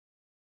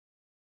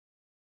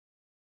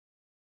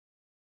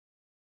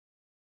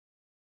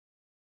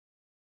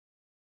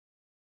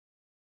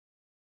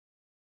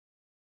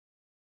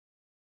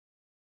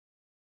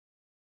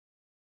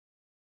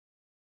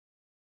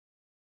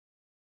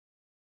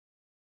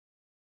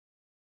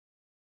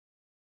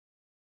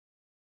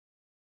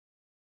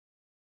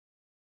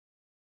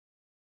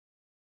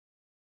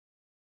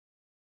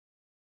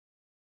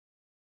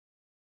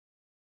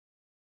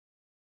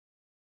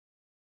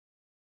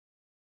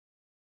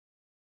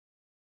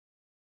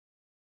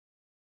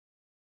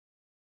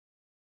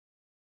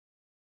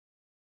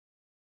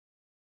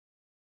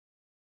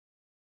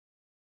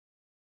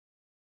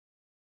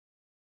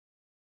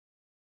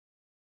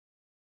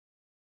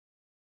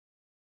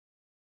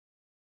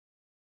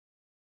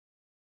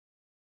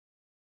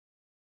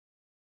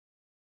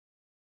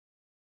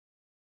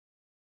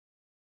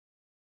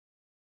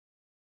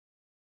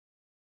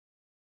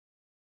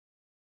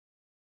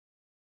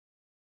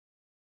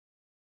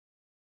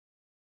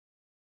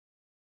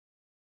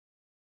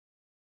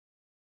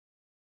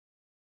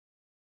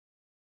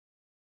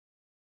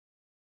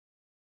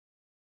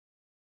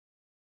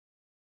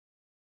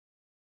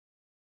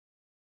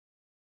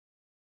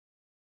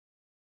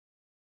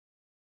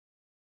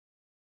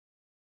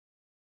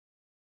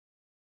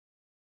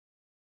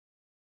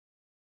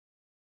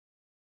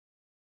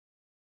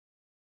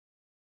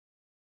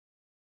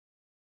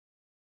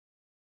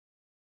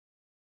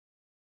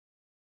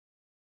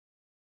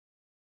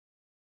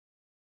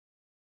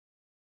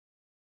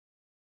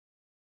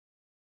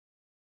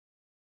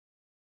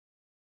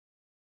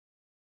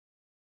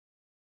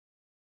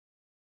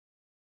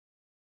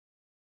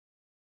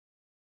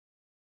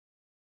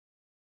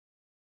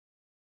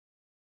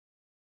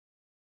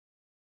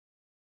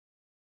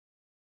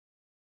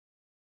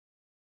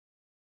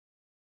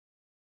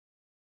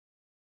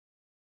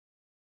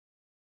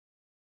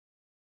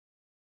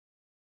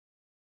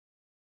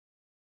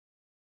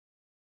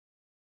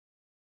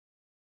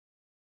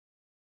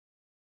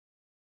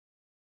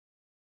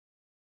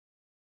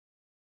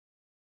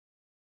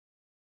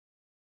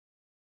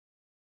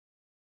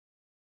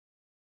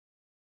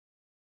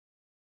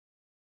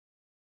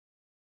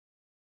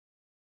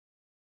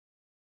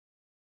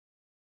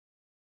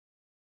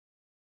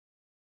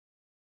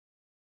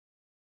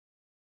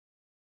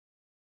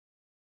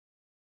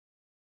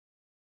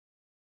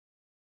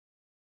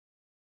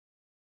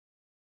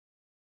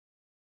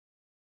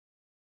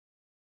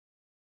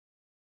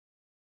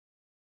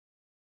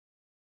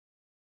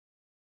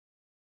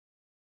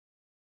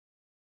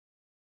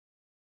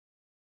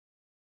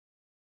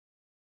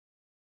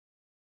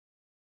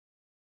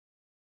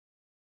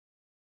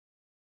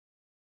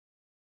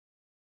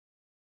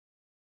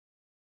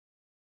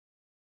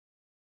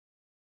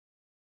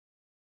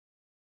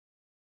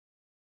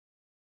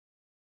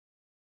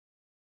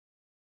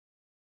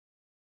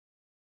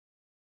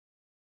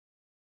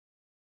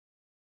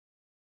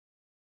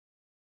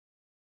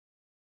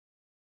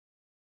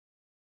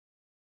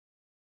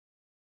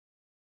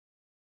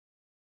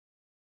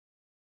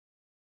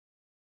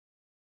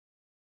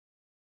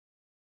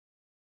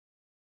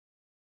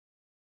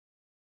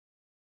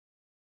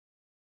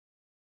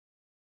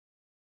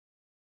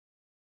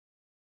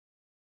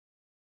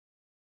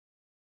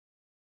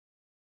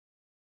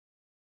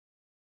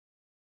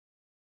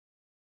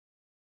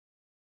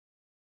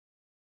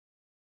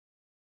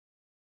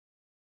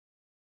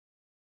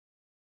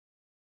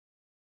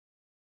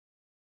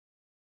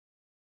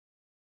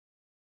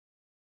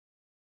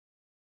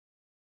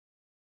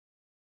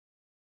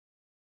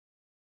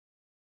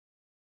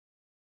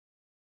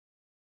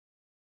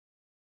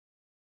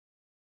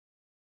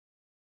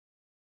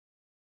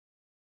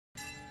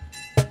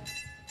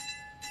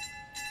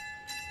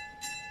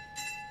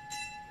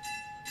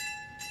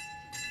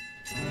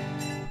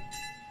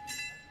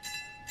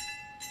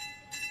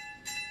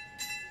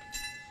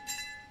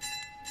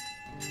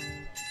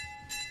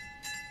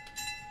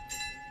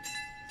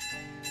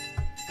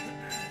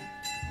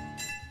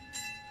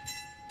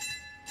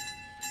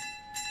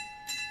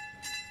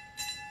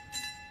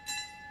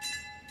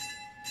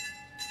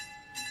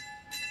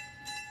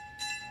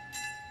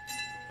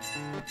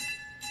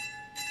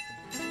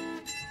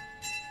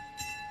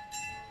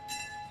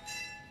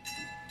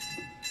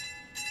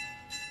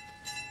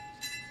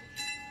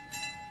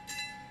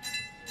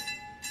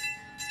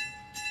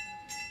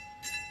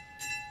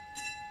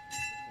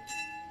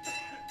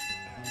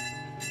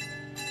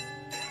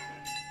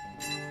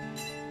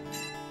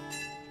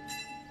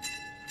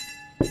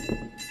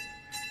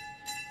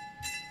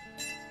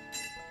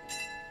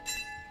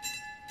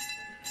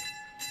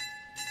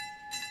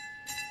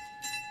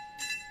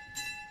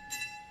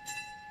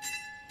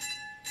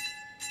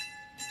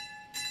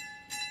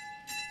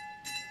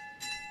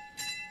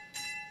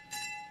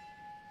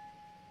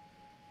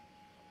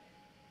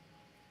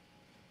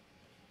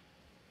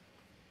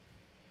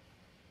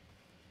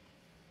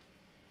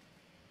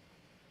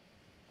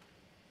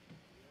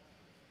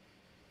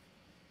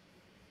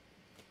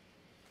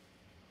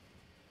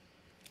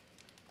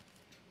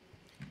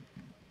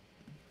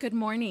Good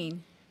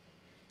morning.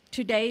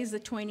 Today is the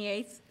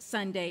 28th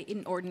Sunday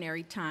in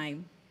Ordinary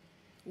Time.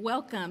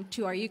 Welcome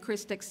to our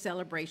Eucharistic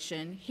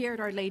celebration here at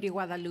Our Lady of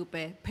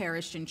Guadalupe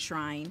Parish and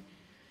Shrine.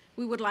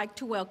 We would like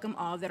to welcome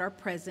all that are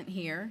present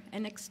here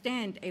and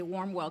extend a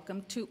warm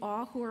welcome to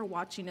all who are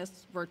watching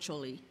us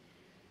virtually.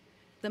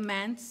 The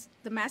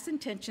Mass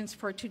intentions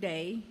for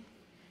today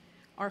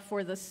are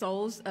for the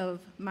souls of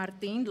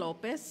Martin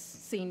Lopez,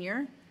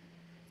 Sr.,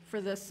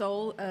 for the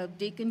soul of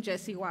Deacon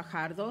Jesse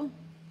Guajardo,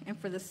 and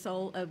for the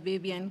soul of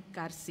Vivian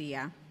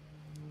Garcia.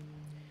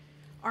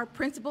 Our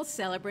principal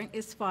celebrant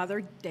is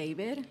Father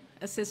David,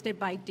 assisted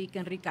by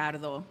Deacon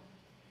Ricardo.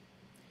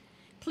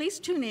 Please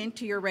tune in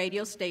to your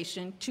radio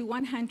station to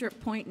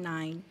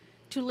 100.9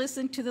 to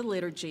listen to the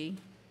liturgy.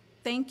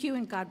 Thank you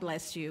and God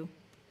bless you.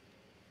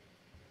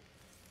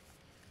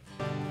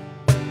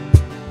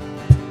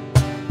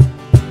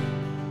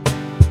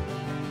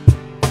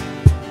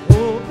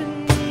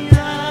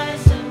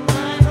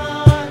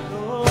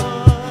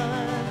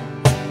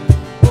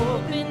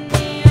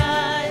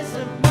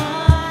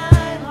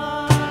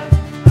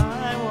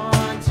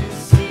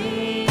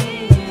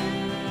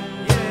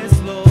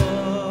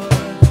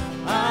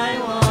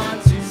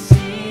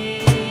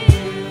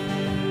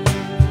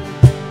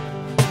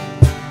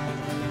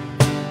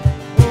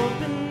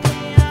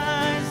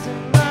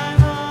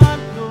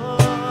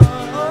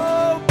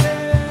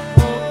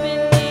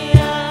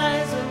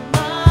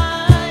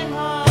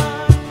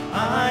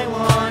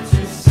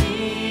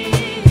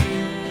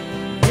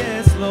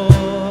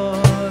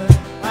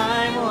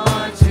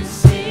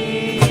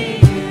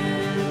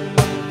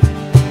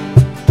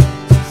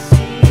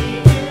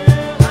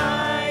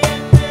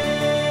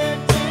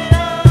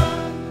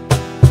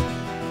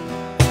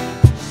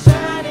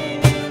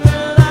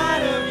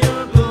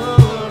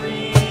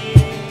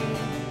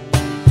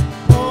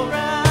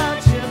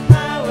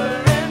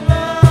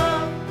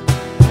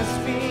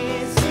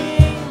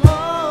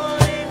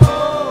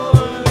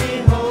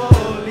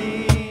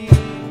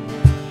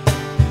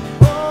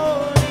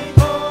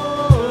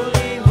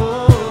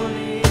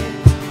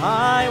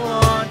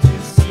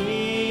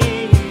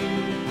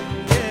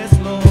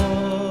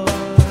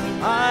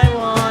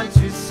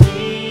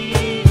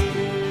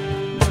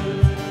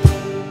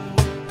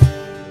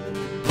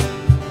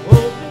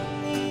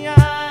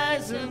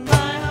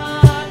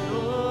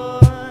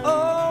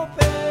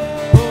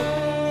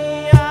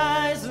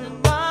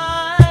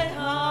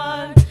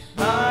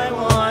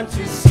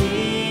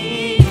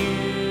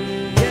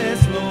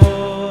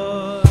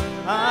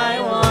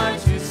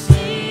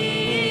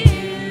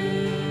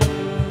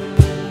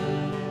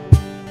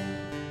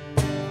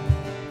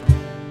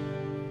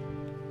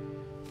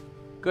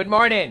 Good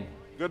morning.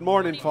 Good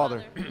morning,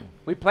 Father.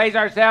 We place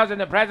ourselves in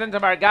the presence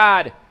of our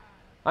God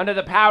under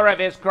the power of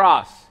his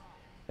cross.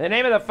 In the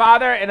name of the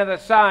Father, and of the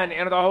Son,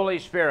 and of the Holy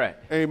Spirit.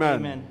 Amen.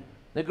 Amen.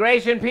 The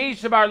grace and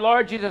peace of our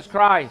Lord Jesus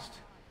Christ,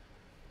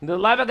 and the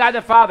love of God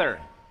the Father,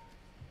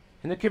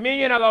 and the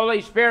communion of the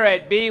Holy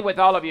Spirit be with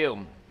all of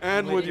you.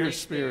 And with your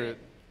spirit.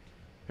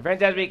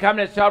 Friends, as we come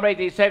to celebrate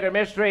these sacred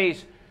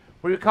mysteries,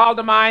 we recall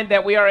to mind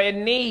that we are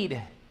in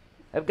need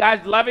of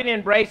God's loving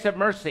embrace of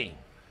mercy.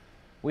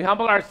 We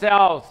humble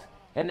ourselves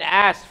and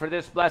ask for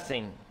this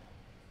blessing.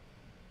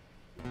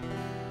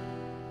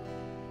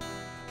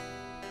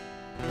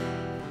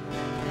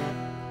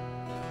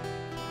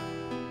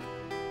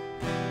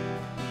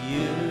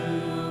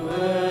 You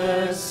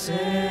were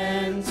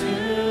sent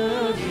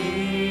to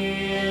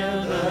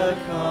heal the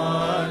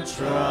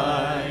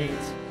contrite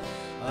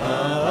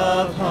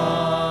of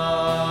heart.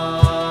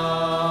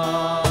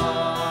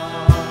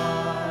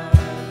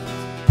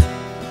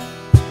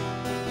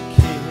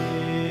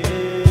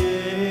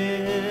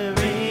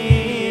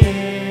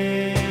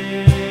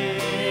 Kyrie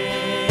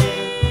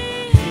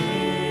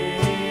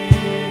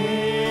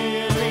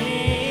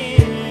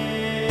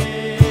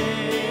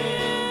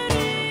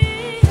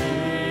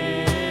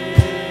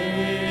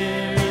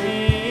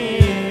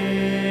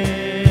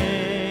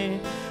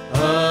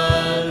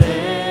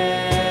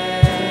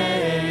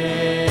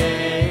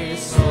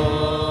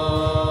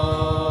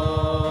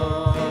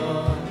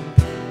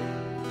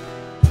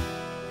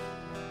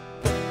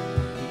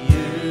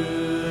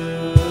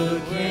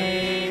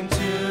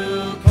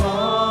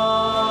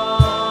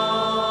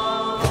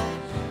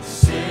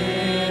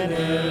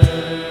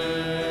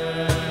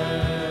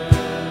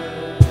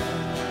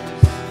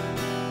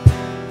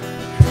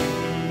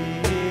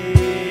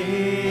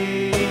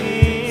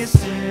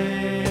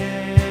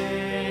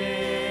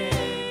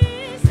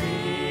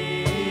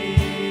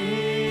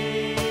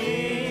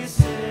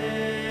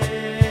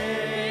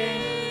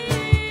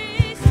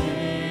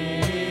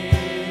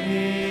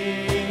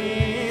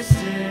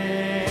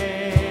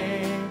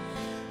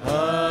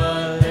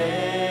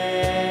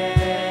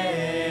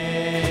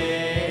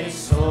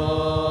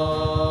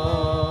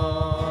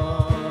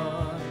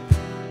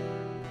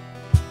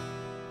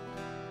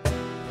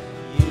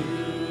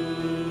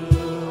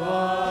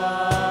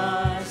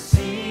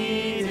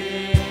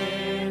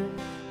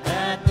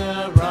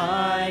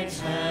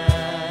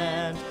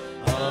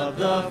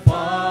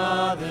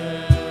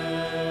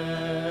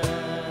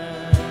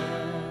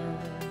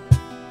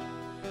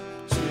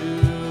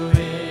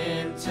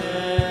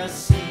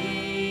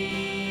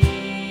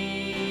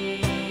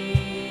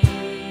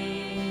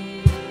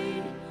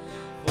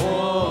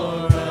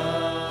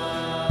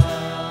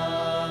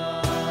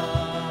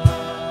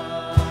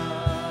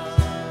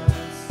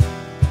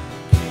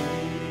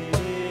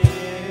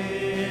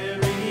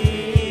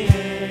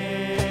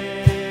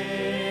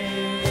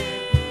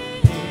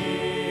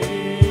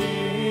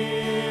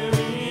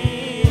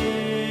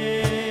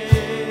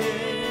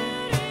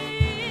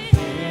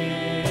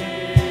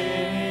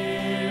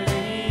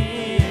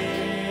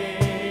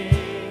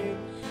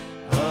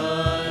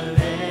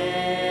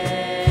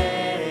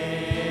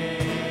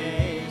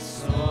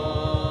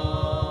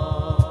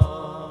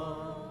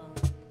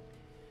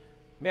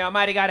may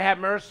Almighty God have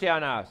mercy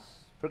on us,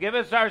 forgive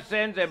us our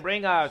sins, and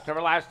bring us to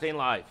everlasting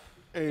life.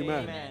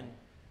 Amen. Amen.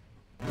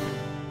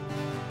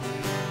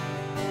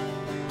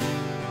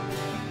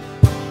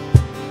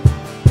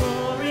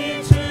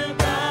 Glory to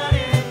God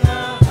in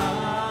the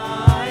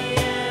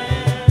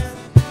highest,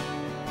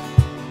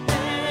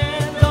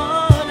 and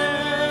on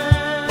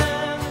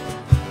earth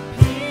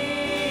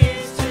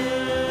peace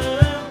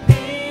to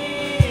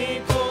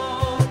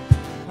people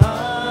of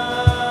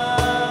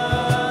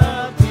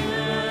good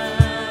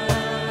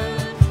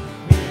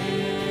will.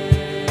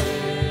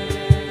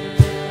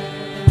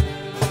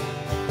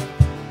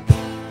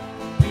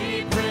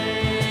 We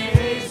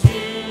praise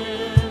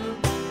you,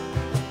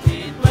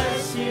 we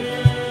bless you,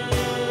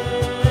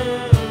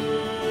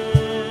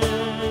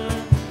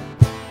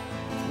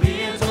 we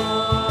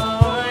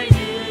adore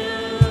you,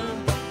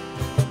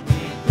 we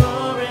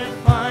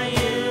glorify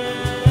you,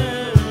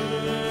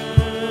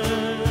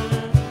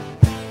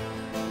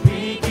 we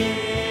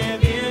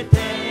give you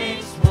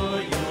thanks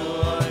for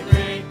your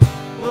great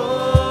glory.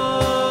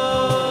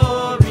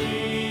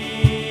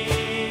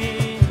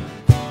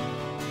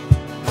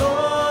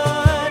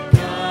 Lord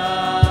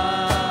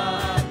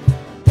God,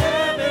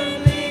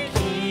 heavenly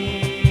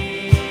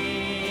King,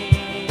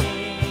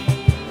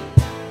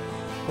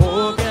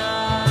 O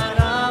God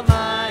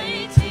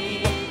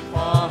Almighty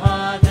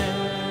Father,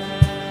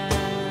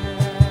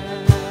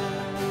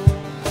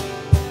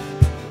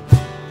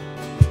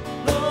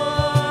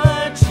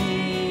 Lord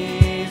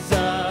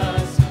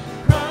Jesus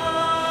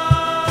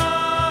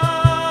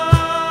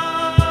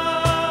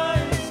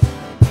Christ,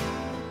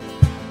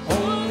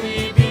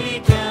 only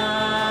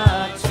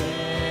begotten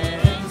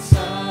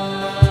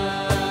Son,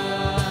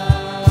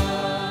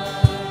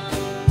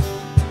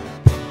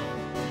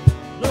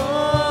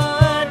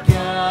 Lord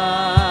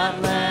God,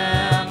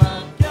 Lamb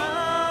of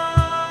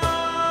God,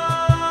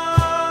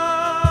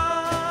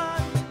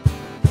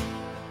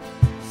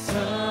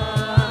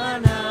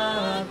 Son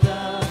of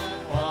the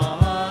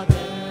Father.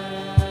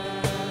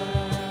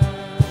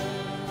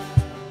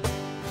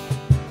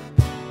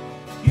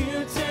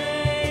 You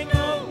take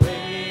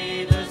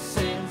away the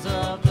sins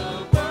of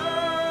the world.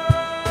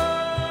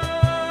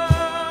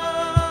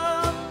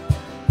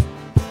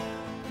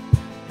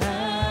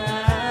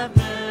 Have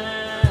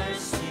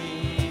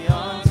mercy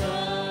on us.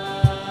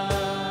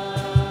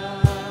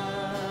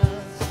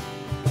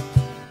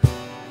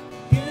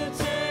 You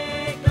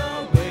take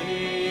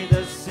away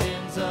the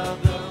sins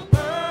of the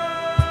world.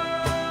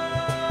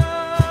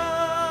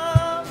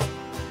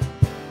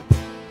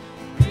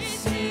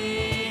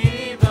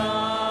 Receive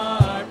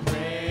our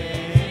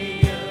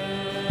prayer.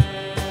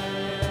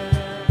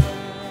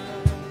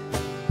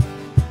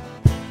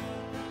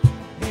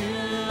 You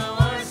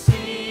are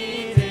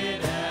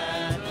seated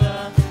at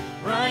the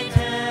right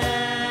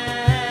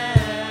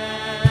hand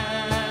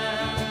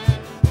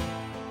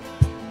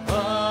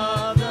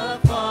of the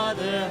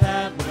Father.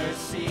 Have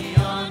mercy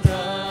on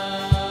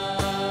us.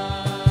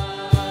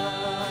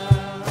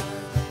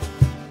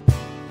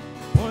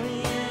 For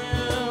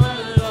you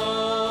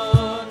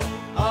alone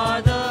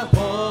are the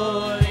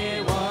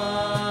Holy One.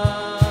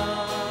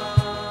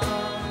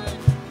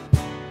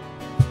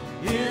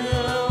 You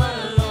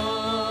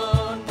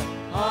alone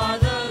are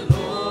the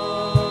Lord.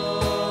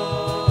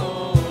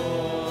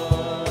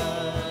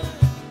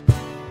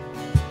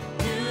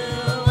 You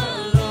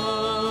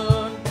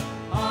alone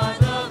are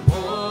the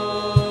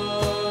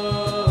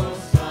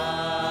Most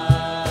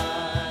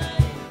High.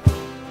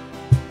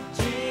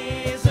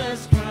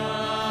 Jesus Christ,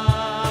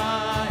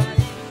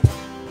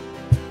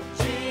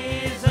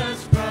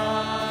 Jesus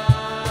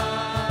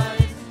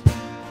Christ,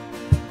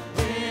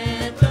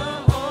 with the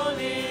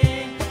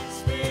Holy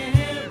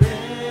Spirit,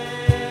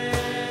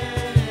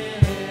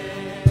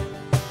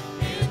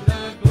 in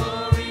the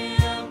glory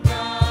of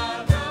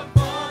God the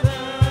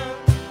Father,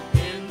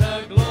 in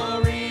the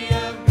glory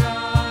of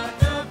God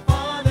the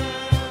Father,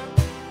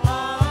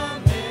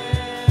 Amen.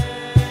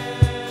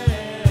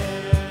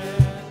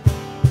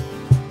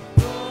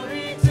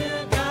 Glory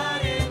to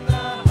God in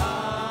the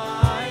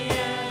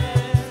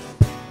highest,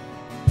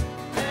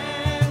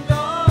 and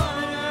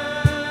on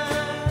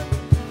earth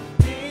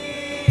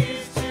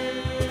peace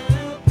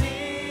to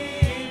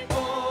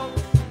people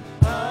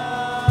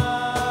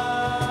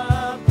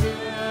of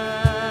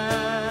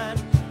good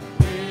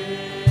will.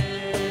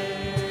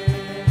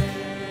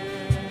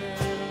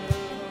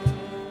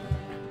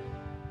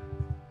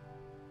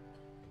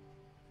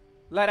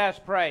 Let us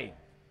pray.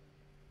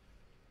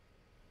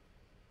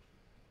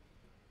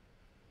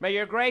 May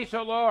your grace,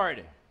 O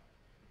Lord,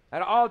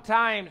 at all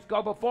times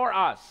go before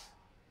us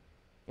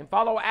and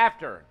follow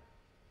after.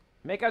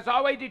 Make us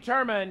always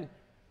determined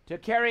to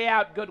carry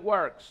out good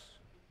works.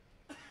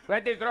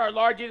 Grant this through our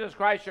Lord Jesus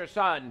Christ, your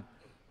Son,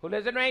 who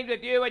lives and reigns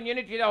with you in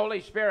unity of the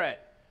Holy Spirit,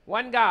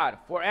 one God,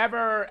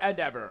 forever and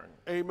ever.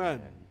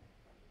 Amen.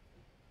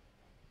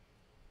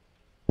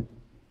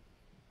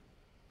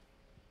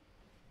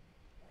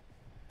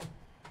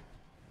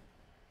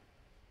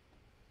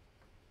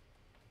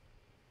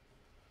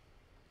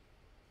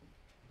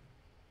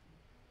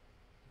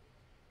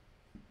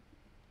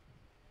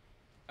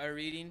 A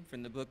reading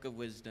from the Book of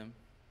Wisdom.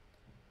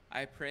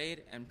 I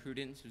prayed, and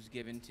prudence was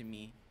given to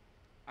me.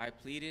 I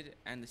pleaded,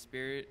 and the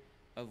spirit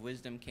of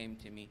wisdom came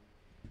to me.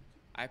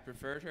 I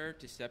preferred her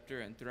to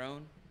scepter and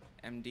throne,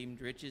 and deemed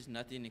riches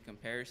nothing in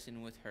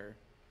comparison with her.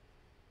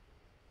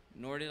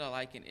 Nor did I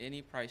liken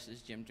any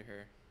priceless gem to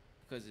her,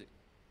 because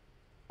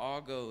all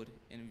gold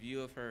in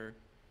view of her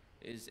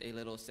is a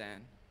little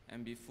sand,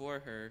 and before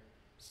her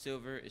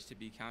silver is to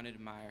be counted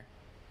mire.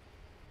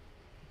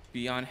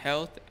 Beyond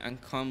health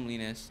and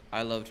comeliness,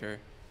 I loved her,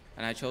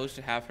 and I chose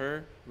to have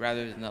her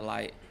rather than the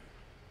light.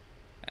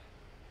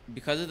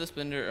 Because of the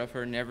splendor of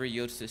her never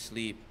yields to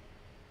sleep,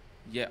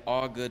 yet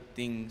all good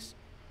things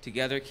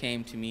together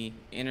came to me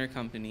in her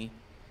company,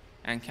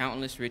 and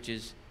countless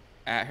riches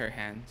at her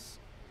hands.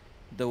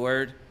 The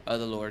word of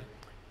the Lord.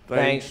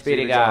 Thanks be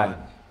to God.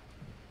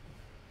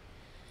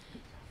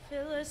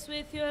 Fill us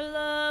with your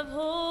love,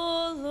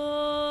 O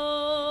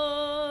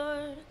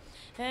Lord,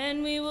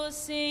 and we will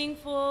sing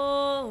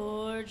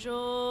for joy.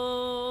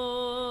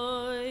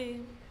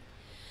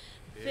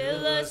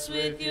 Fill us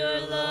with your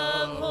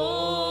love,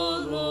 O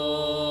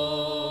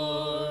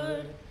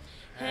Lord,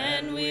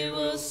 and we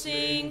will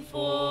sing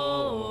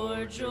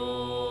for joy.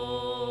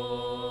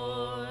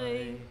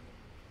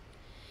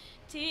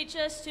 Teach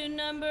us to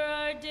number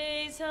our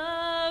days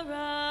aright,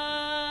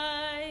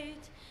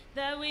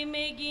 that we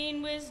may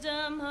gain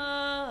wisdom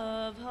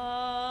of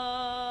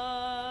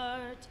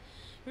heart.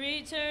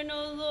 Return,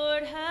 O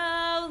Lord,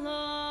 how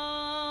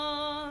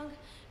long?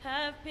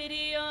 Have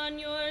pity on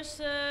your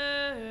servants.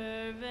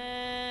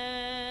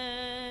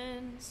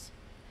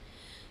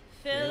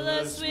 Fill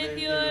us with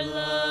your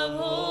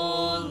love,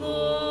 O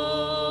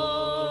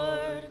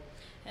Lord,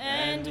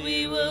 and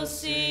we will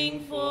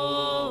sing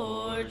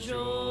for joy.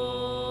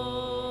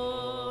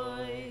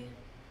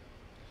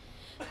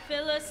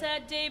 Fill us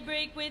at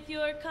daybreak with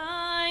your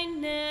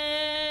kindness,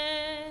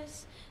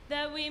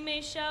 that we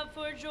may shout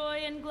for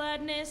joy and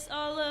gladness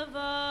all of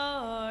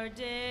our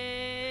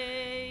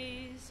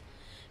days.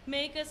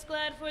 Make us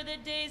glad for the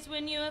days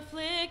when you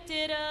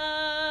afflicted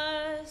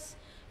us,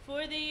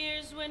 for the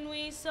years when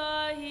we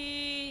saw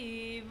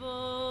evil.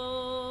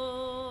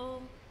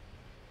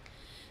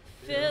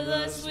 Fill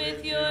us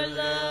with your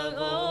love,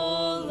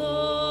 O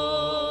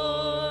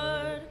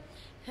Lord,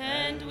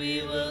 and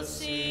we will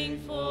sing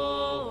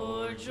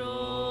for joy.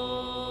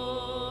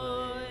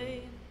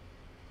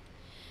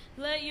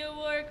 Let your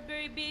work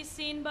be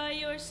seen by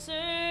your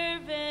servants,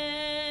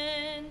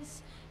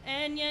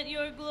 and yet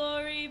your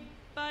glory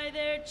by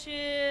their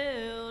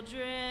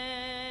children.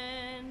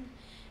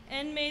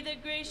 And may the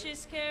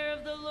gracious care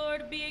of the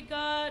Lord be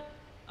God,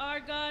 our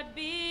God,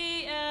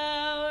 be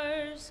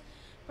ours.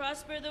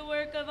 Prosper the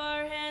work of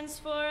our hands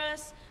for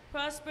us.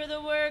 Prosper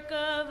the work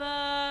of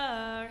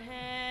our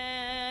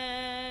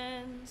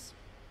hands.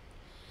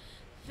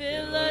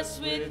 Fill us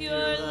with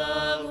your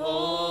love,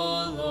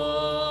 O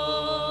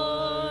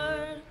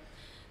Lord,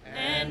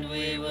 and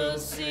we will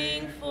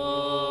sing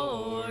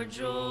for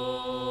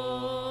joy.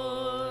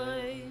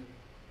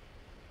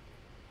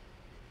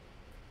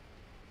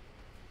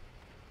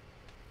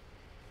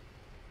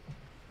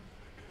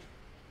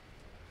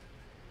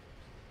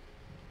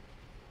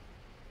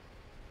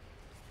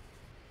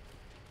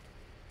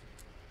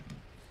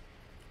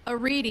 A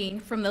reading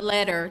from the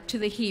letter to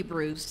the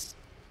Hebrews.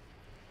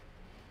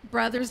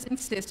 Brothers and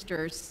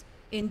sisters,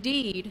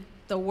 indeed,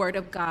 the word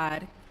of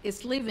God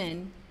is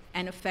living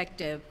and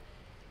effective,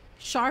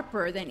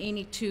 sharper than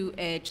any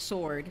two-edged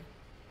sword,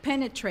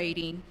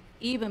 penetrating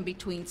even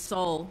between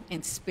soul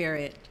and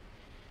spirit,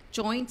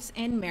 joints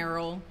and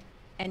marrow,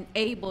 and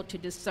able to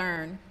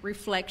discern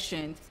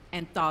reflections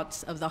and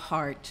thoughts of the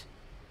heart.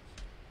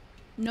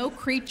 No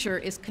creature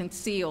is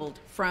concealed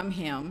from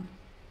him,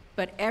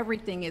 but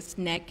everything is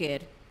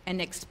naked and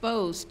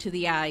exposed to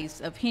the eyes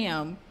of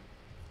him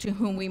to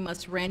whom we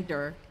must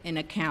render an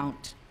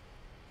account.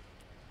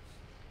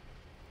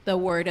 The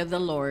word of the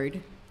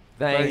Lord.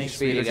 Thanks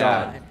be to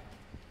God.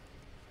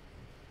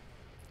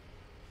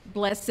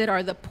 Blessed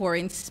are the poor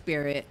in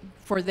spirit,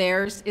 for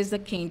theirs is the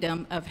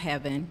kingdom of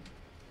heaven.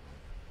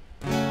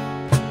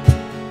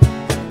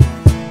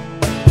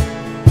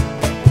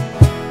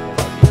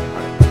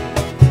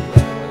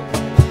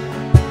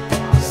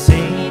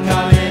 Sing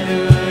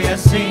hallelujah,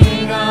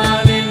 sing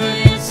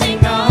hallelujah, sing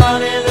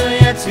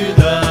hallelujah to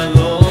the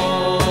Lord.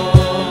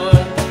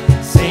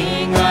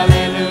 Sing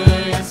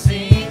hallelujah,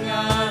 sing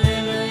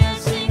hallelujah,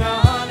 sing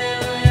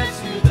hallelujah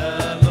to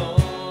the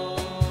Lord.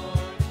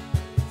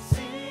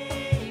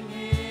 Sing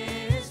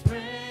his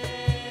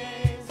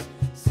praise,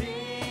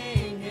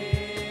 sing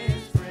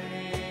his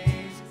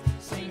praise.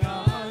 Sing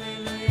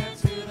hallelujah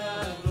to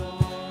the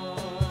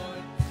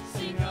Lord.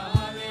 Sing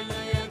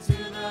hallelujah to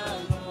the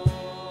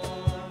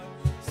Lord.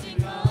 Sing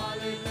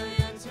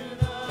hallelujah to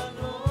the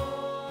Lord.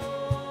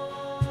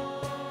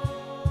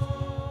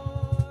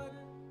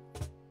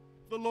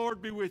 The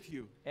Lord be with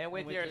you. And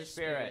with your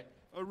spirit.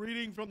 A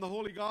reading from the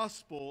Holy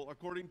Gospel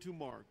according to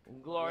Mark.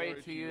 Glory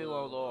to you,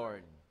 O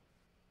Lord.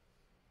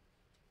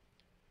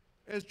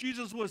 As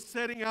Jesus was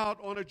setting out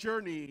on a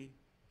journey,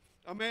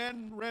 a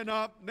man ran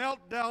up,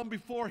 knelt down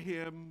before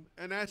him,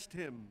 and asked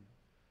him,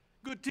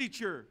 "Good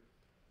teacher,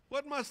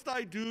 what must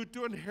I do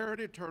to inherit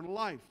eternal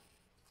life?"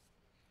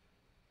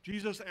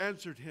 Jesus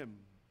answered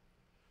him,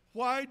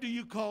 "Why do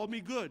you call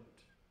me good?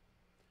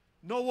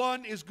 No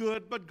one is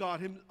good but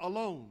God him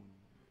alone.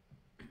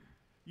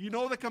 You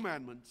know the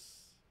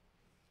commandments.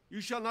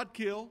 You shall not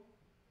kill.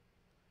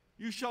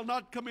 You shall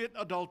not commit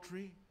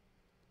adultery.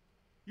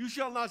 You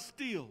shall not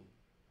steal.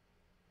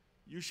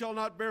 You shall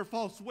not bear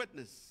false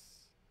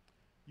witness.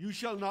 You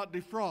shall not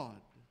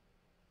defraud.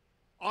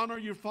 Honor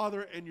your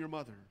father and your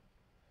mother."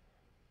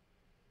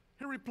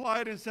 He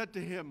replied and said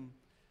to him,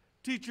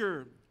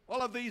 "Teacher,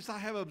 all of these I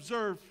have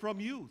observed from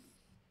youth."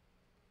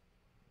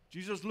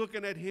 Jesus,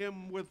 looking at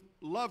him,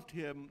 loved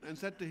him and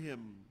said to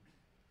him,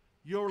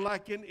 "You're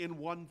lacking in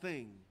one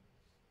thing.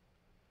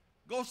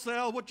 Go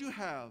sell what you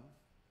have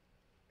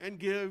and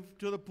give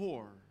to the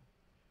poor,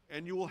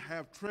 and you will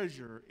have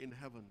treasure in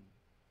heaven.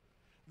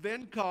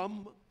 Then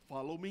come,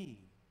 follow me."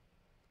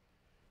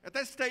 At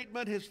that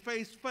statement, his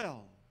face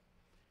fell,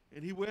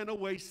 and he went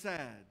away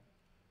sad,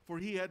 for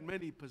he had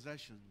many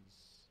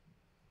possessions.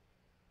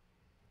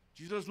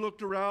 Jesus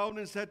looked around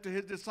and said to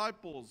his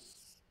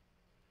disciples,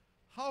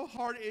 "How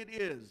hard it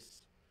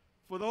is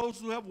for those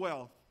who have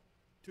wealth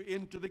to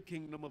enter the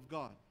kingdom of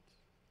God."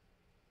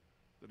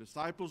 The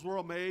disciples were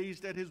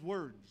amazed at his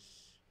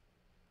words.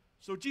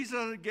 So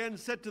Jesus again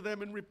said to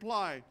them in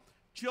reply,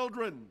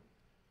 "Children,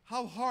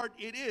 how hard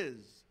it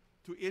is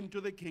to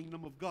enter the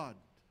kingdom of God.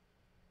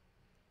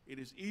 It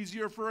is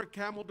easier for a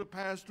camel to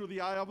pass through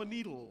the eye of a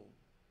needle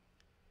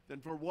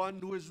than for one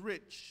who is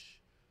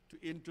rich to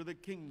enter the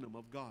kingdom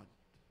of God."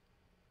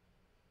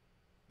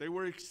 They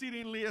were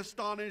exceedingly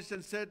astonished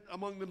and said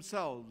among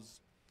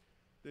themselves,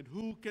 "Then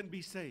who can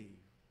be saved?"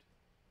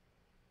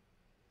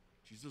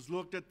 Jesus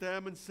looked at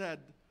them and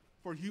said,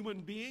 "For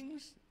human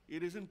beings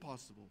it is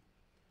impossible,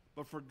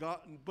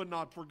 but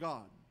not for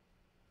God.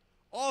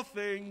 All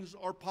things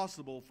are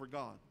possible for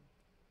God."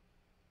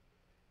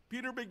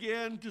 Peter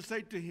began to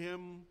say to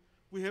him,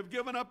 "We have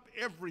given up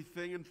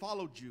everything and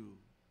followed you."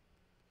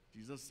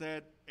 Jesus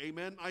said,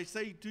 "Amen, I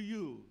say to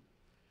you,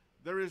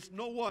 there is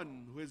no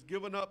one who has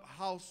given up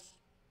house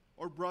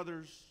or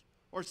brothers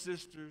or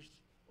sisters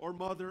or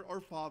mother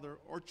or father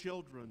or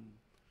children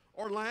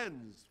or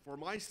lands for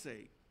my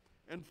sake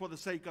and for the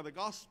sake of the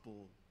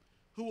gospel,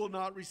 who will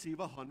not receive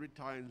 100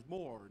 times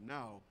more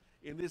now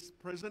in this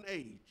present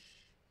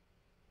age,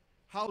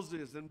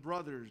 houses and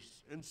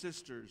brothers and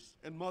sisters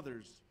and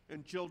mothers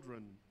and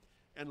children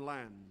and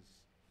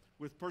lands,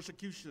 with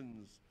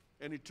persecutions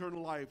and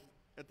eternal life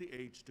at the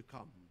age to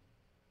come."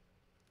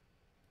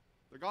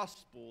 The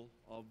Gospel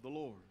of the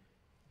Lord.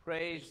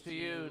 Praise to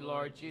you,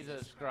 Lord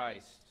Jesus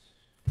Christ.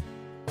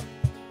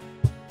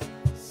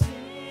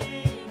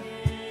 Sing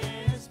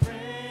his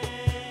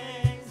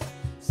praise,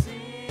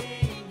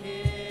 sing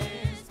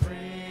his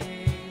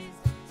praise,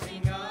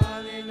 sing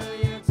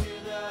hallelujah to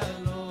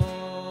the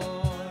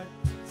Lord,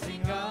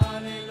 sing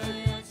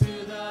hallelujah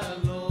to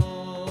the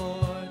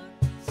Lord,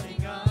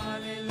 sing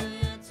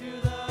hallelujah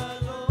to the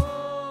Lord.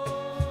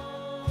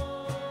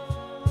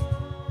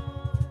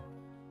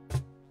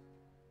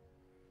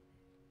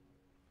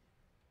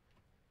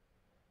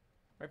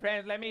 My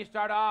friends, let me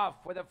start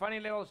off with a funny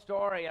little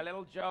story, a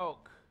little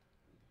joke.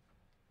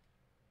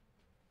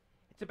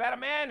 It's about a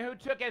man who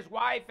took his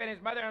wife and his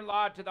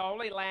mother-in-law to the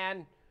Holy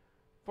Land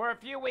for a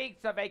few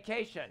weeks of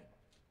vacation.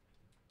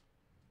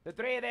 The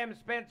three of them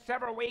spent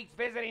several weeks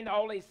visiting the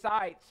holy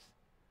sites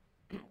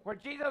where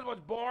Jesus was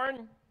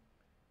born,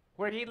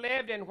 where he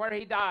lived, and where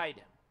he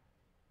died.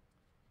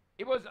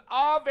 It was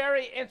all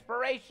very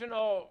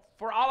inspirational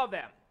for all of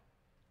them.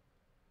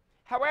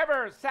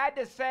 However, sad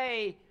to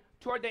say,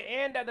 toward the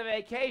end of the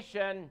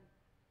vacation,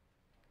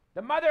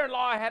 the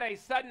mother-in-law had a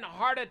sudden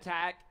heart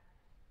attack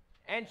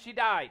and she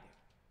died.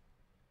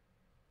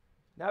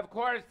 Now, of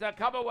course, the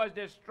couple was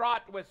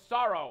distraught with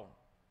sorrow,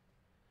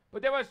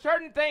 but there were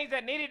certain things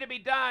that needed to be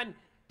done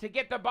to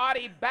get the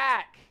body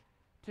back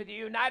to the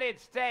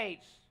United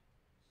States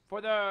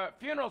for the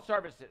funeral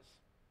services.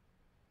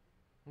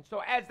 And so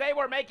as they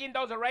were making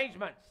those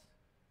arrangements,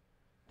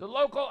 the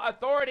local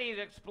authorities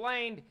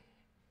explained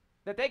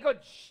that they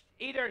could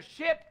either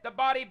ship the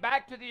body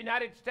back to the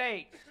United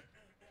States,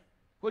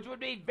 which would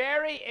be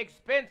very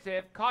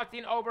expensive,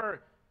 costing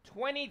over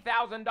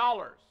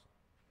 $20,000,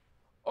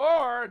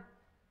 or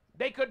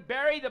they could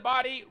bury the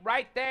body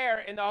right there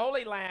in the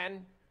Holy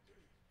Land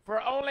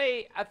for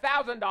only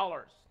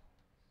 $1,000.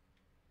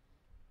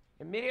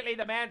 Immediately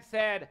the man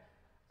said,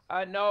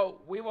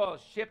 "No, we will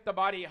ship the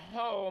body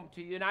home to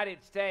the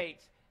United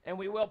States and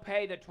we will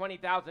pay the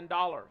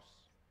 $20,000.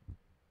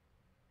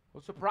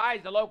 Well,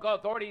 surprised, the local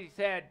authorities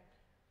said,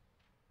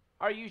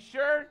 "Are you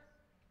sure?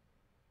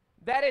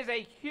 That is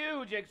a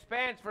huge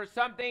expense for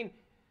something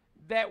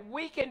that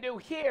we can do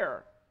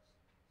here.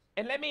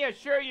 And let me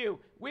assure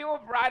you, we will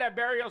provide a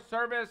burial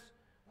service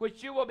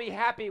which you will be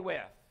happy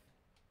with."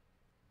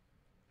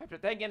 After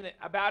thinking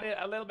about it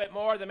a little bit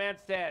more, the man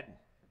said,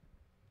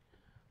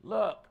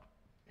 "Look,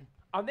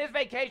 on this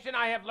vacation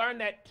I have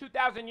learned that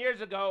 2,000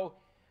 years ago,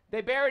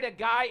 They buried a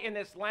guy in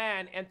this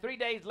land, and 3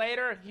 days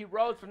later, he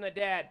rose from the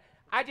dead.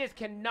 I just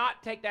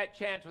cannot take that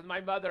chance with my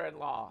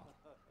mother-in-law.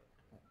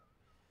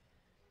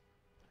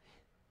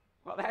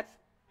 Well,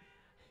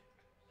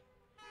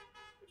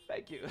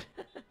 thank you.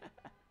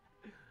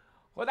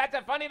 Well, that's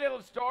a funny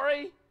little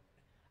story.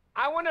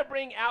 I want to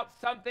bring out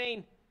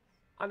something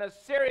on a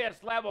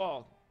serious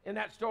level in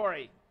that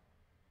story.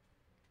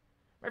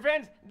 My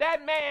friends,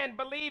 that man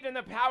believed in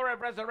the power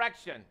of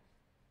resurrection.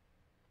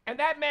 And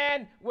that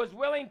man was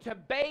willing to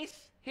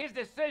base his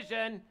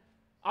decision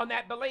on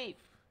that belief.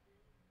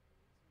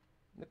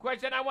 The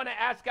question I want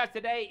to ask us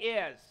today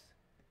is,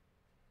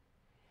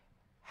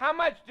 how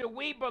much do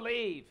we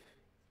believe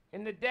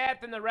in the death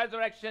and the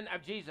resurrection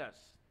of Jesus?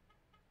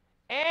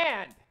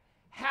 And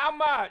how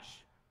much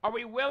are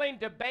we willing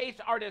to base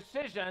our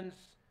decisions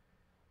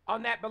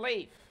on that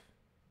belief?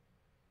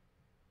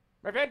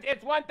 My friends,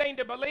 it's one thing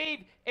to believe,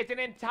 it's an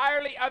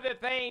entirely other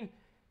thing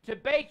to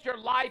base your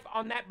life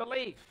on that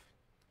belief.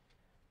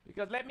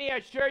 Because let me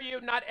assure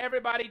you, not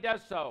everybody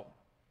does so.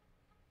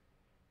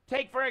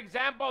 Take, for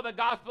example, the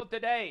gospel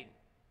today.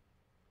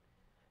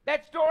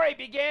 That story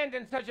begins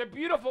in such a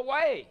beautiful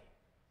way.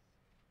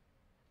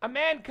 A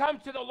man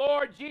comes to the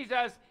Lord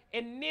Jesus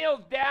and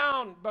kneels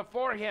down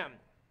before him.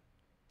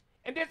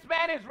 And this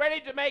man is ready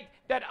to make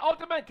that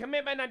ultimate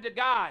commitment unto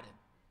God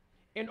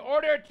in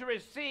order to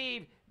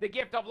receive the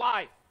gift of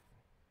life,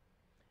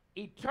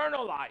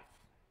 eternal life.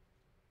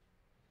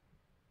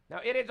 Now,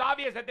 it is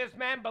obvious that this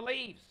man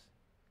believes.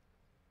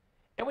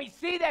 And we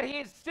see that he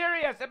is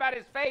serious about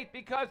his faith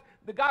because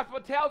the gospel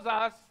tells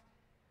us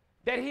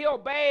that he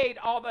obeyed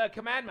all the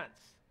commandments.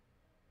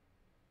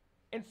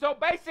 And so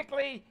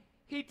basically,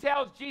 he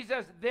tells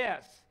Jesus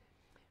this: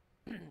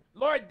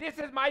 Lord, this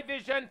is my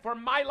vision for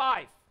my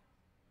life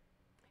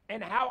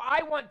and how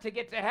I want to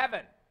get to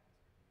heaven.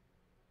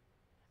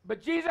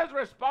 But Jesus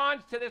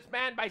responds to this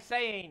man by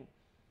saying,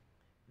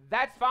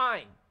 that's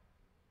fine,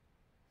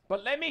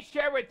 but let me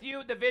share with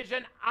you the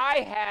vision I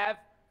have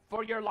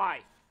for your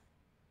life.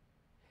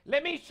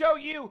 Let me show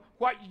you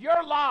what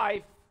your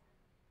life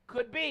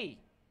could be.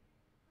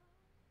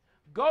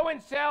 Go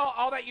and sell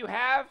all that you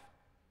have,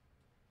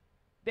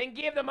 then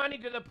give the money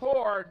to the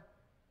poor,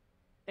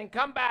 and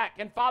come back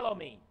and follow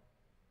me.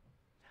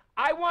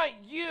 I want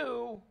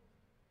you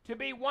to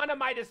be one of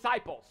my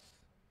disciples.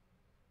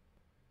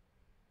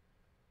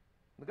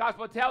 The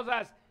gospel tells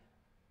us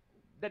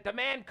that the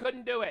man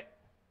couldn't do it.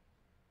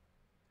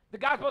 The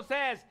gospel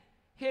says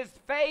his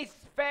face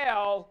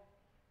fell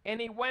and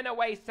he went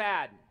away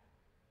sad.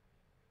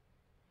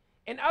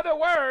 In other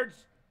words,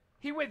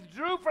 he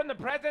withdrew from the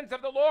presence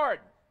of the Lord.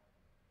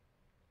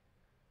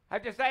 I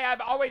have to say,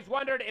 I've always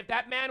wondered if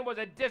that man was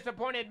a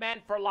disappointed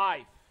man for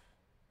life.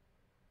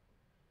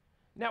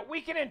 Now,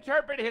 we can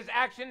interpret his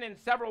action in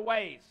several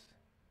ways.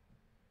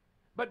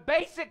 But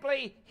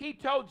basically, he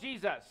told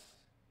Jesus,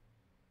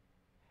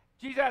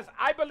 Jesus,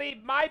 I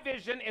believe my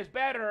vision is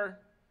better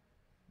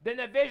than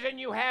the vision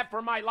you have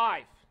for my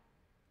life.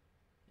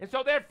 And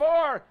so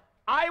therefore,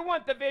 I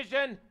want the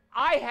vision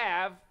I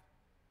have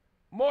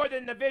more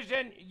than the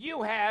vision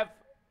you have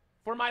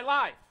for my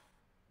life.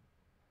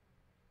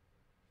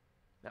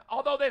 Now,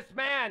 although this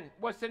man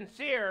was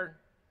sincere,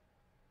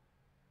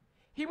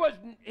 he was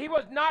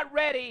not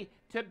ready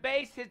to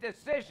base his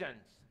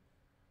decisions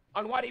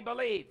on what he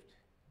believed.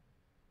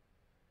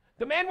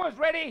 The man was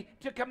ready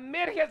to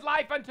commit his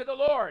life unto the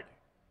Lord,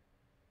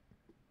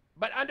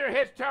 but under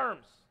his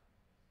terms.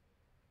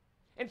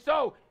 And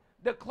so,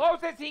 the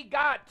closest he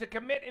got to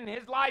committing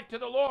his life to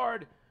the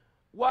Lord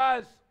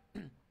was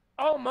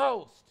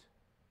almost,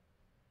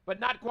 but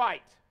not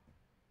quite.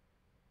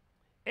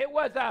 It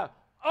was a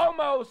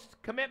almost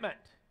commitment.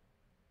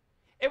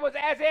 It was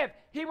as if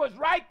he was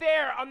right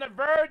there on the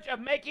verge of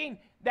making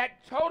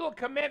that total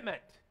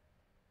commitment,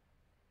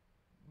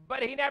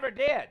 but he never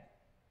did.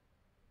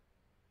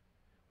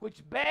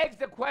 Which begs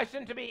the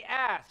question to be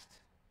asked: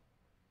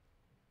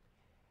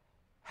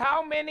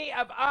 how many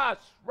of us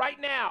right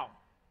now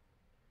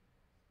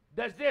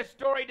does this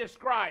story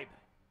describe?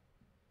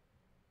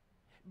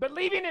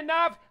 Believing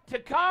enough to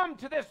come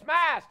to this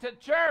Mass, to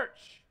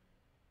church,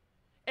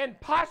 and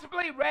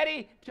possibly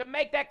ready to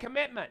make that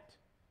commitment,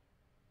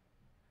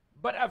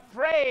 but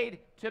afraid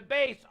to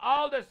base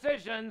all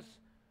decisions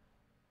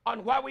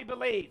on what we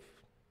believe.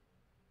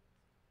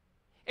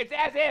 It's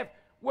as if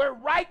we're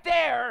right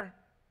there,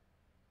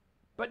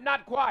 but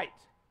not quite.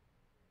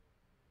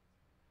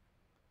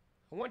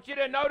 I want you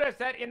to notice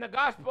that in the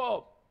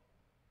gospel,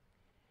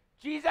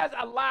 Jesus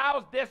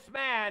allows this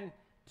man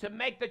to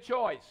make the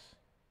choice.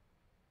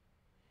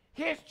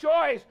 His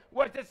choice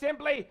was to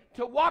simply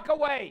to walk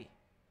away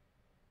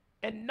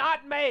and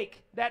not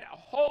make that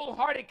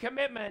wholehearted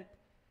commitment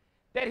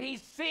that he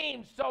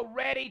seemed so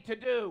ready to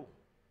do.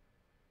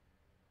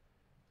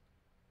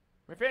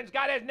 My friends,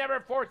 God has never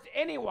forced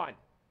anyone,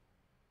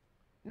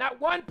 not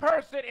one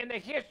person in the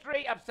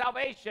history of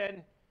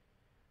salvation,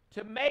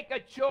 to make a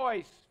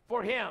choice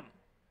for him.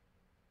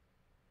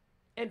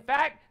 In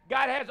fact,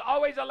 God has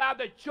always allowed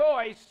the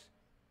choice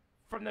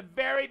from the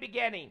very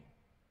beginning.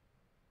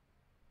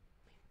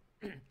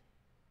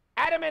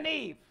 Adam and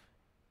Eve,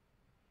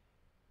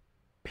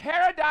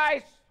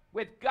 paradise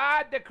with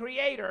God the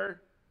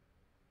Creator,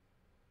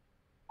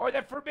 or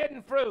the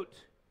forbidden fruit?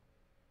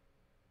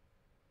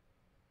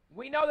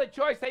 We know the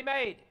choice they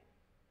made.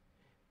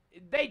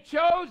 They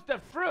chose the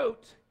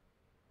fruit,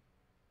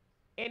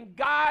 and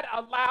God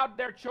allowed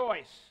their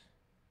choice.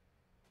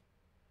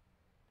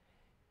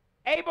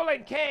 Abel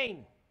and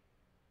Cain,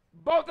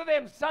 both of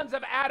them sons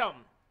of Adam.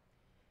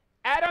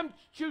 Adam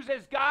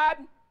chooses God,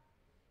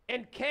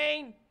 and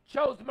Cain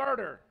chose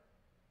murder.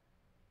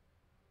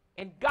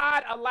 And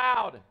God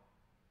allowed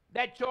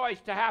that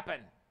choice to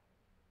happen.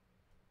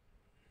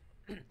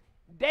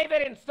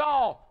 David and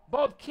Saul,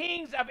 both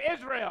kings of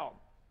Israel.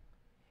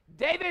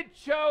 David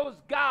chose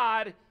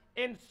God,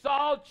 and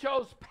Saul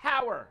chose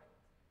power.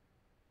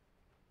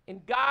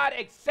 And God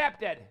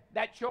accepted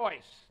that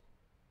choice.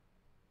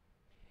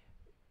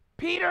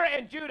 Peter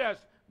and Judas,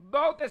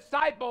 both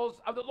disciples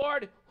of the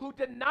Lord who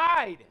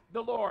denied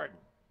the Lord.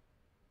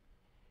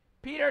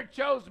 Peter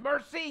chose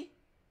mercy,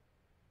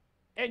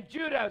 and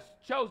Judas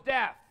chose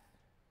death.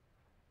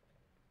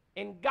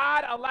 And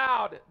God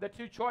allowed the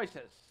two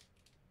choices.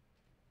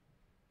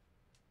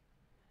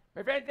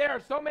 My friends, there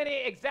are so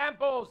many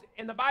examples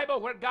in the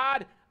Bible where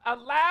God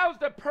allows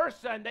the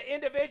person, the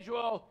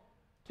individual,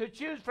 to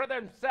choose for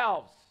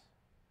themselves.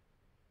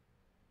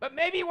 But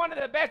maybe one of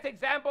the best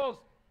examples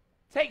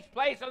takes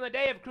place on the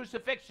day of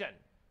crucifixion,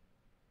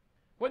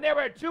 when there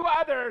were two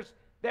others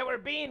that were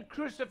being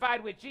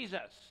crucified with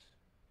Jesus.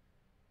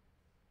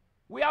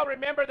 We all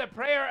remember the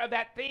prayer of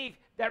that thief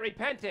that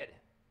repented,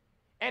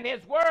 and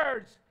his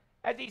words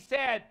as he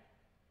said,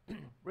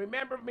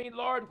 "Remember me,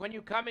 Lord, when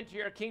you come into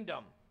your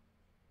kingdom."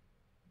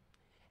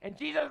 And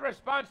Jesus'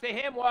 response to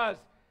him was,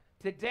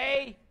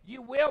 "Today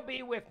you will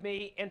be with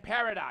me in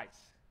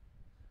paradise."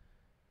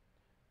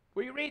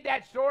 We read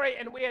that story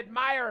and we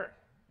admire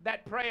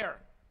that prayer.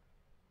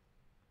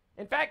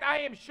 In fact, I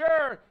am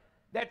sure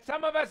that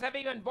some of us have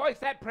even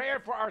voiced that prayer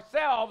for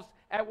ourselves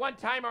at one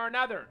time or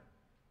another.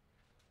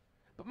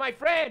 But my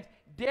friends,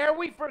 dare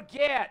we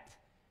forget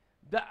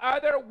the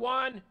other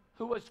one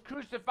who was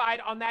crucified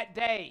on that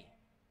day?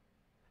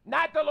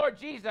 Not the Lord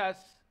Jesus,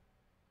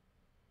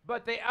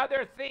 but the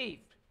other thief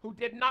who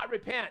did not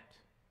repent.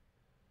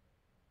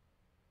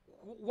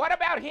 What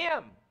about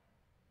him?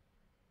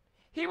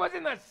 He was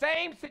in the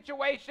same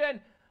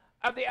situation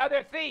of the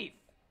other thief.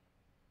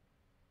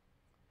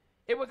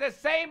 It was the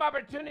same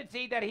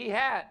opportunity that he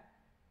had.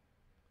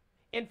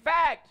 In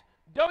fact,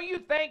 don't you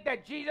think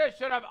that Jesus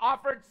should have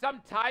offered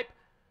some type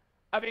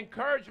of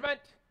encouragement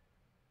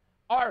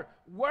or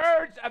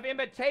words of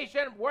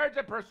invitation, words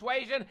of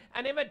persuasion,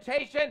 an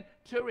invitation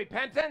to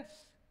repentance?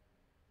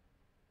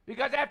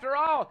 Because after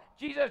all,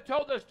 Jesus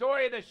told the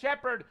story of the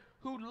shepherd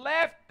who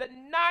left the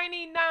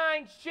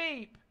 99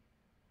 sheep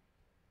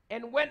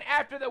and went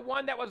after the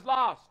one that was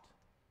lost.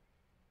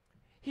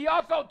 He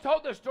also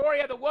told the story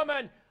of the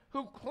woman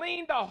who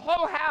cleaned the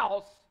whole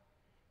house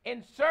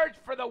in search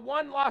for the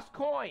one lost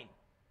coin.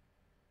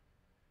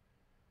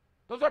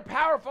 Those are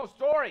powerful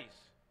stories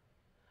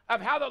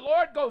of how the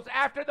Lord goes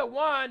after the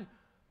one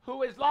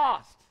who is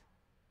lost.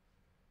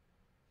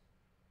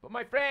 But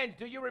my friends,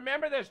 do you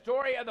remember the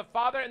story of the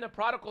father and the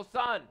prodigal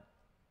son?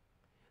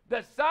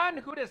 The son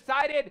who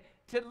decided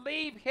to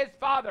leave his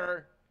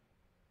father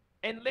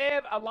and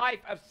live a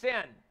life of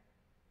sin.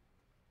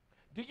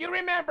 Do you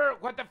remember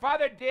what the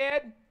father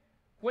did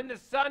when the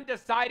son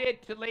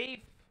decided to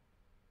leave?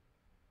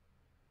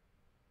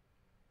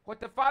 What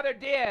the father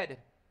did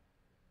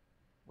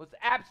was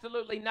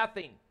absolutely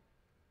nothing.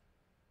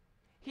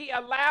 He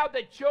allowed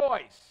the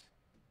choice,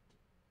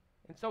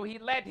 and so he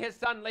let his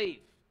son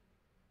leave.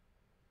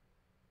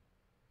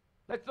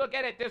 Let's look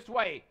at it this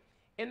way.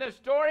 In the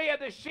story of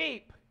the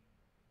sheep,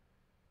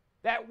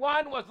 that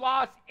one was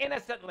lost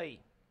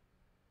innocently.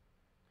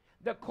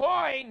 The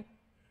coin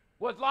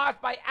was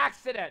lost by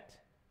accident.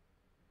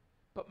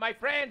 But my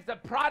friends, the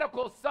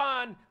prodigal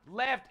son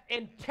left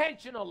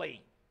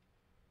intentionally.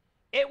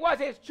 It was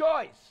his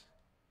choice.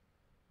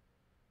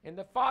 And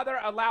the father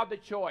allowed the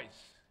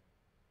choice.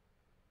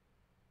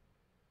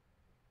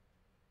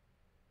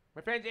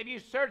 My friends, if you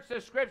search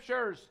the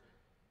scriptures,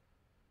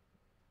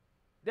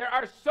 there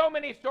are so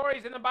many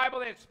stories in the Bible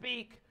that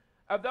speak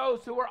of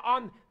those who were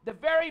on the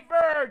very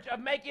verge of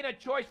making a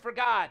choice for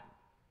God.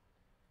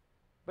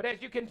 But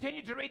as you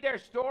continue to read their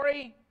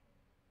story,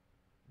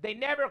 they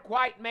never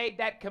quite made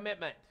that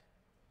commitment.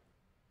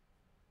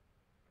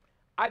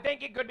 I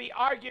think it could be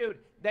argued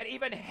that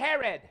even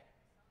Herod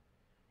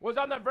was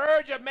on the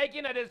verge of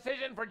making a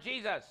decision for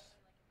Jesus,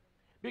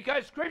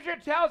 because Scripture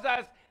tells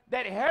us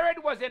that Herod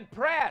was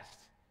impressed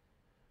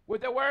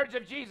with the words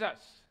of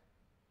Jesus.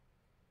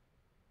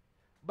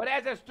 But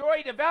as the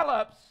story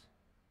develops,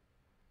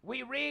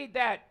 we read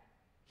that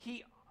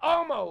he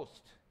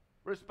almost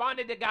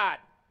responded to God.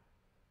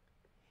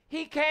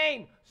 He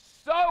came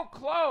so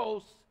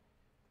close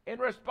in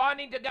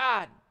responding to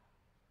God.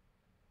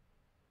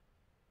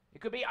 It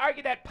could be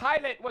argued that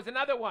Pilate was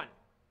another one.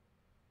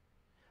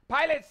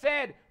 Pilate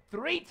said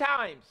 3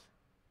 times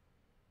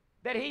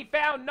that he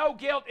found no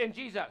guilt in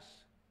Jesus.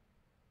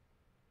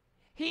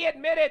 He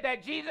admitted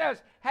that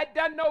Jesus had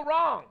done no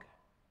wrong.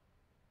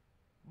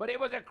 But it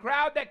was a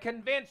crowd that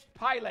convinced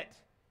Pilate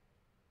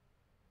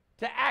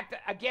to act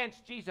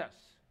against Jesus.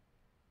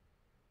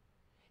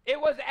 It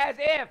was as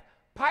if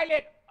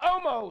Pilate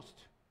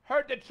almost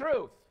heard the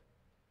truth.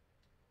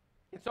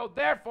 And so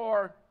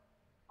therefore,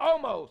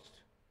 almost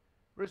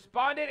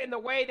responded in the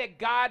way that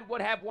God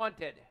would have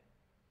wanted.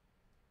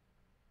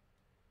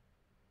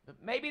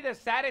 Maybe the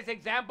saddest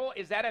example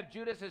is that of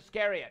Judas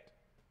Iscariot.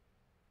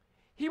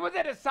 He was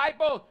a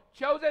disciple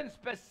chosen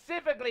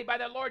specifically by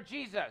the Lord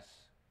Jesus.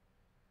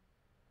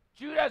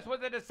 Judas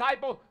was a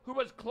disciple who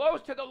was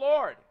close to the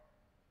Lord.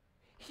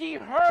 He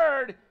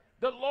heard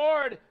the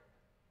Lord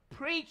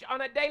preach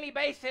on a daily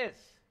basis.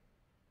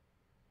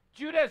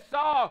 Judas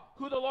saw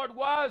who the Lord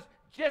was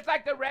just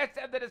like the rest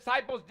of the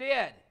disciples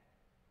did.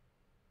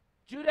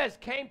 Judas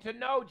came to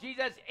know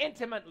Jesus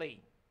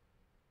intimately.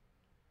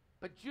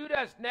 But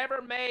Judas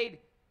never made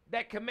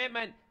that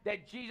commitment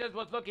that Jesus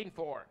was looking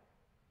for.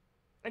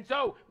 And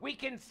so we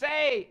can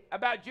say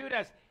about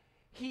Judas,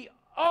 he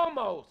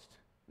almost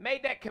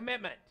made that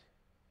commitment.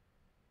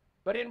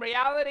 But in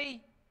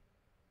reality,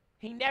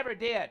 he never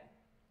did.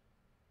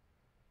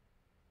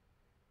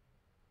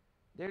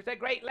 There's a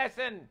great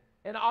lesson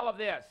in all of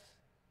this.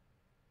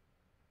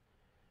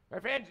 My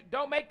friends,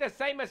 don't make the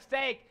same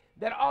mistake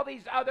that all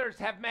these others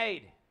have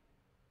made.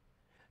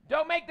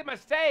 Don't make the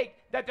mistake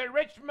that the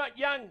rich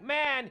young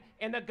man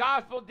in the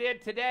gospel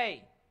did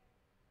today.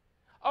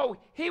 Oh,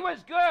 he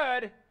was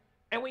good,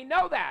 and we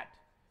know that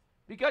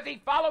because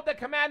he followed the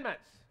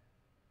commandments.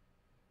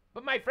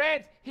 But my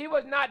friends, he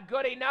was not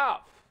good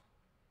enough.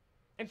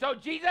 And so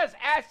Jesus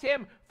asked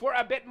him for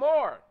a bit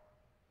more.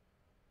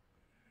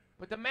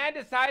 But the man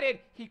decided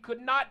he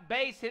could not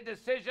base his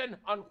decision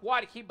on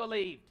what he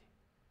believed.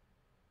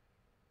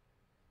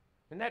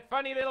 And that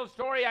funny little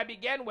story I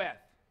began with.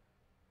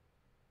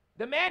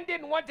 The man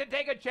didn't want to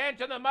take a chance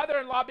on the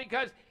mother-in-law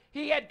because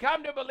he had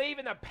come to believe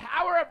in the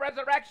power of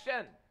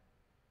resurrection.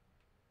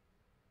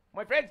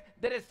 My friends,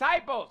 the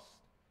disciples,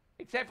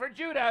 except for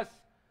Judas,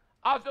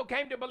 also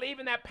came to believe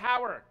in that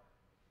power.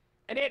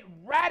 And it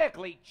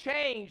radically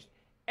changed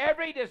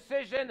every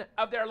decision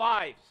of their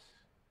lives.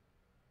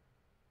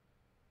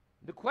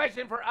 The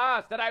question for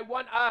us that I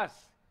want us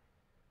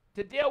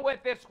to deal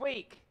with this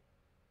week,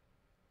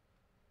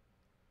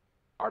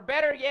 or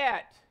better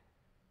yet,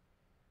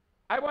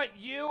 I want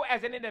you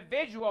as an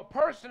individual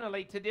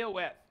personally to deal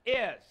with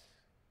is,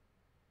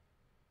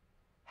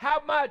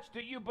 how much do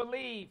you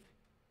believe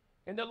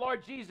in the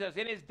Lord Jesus,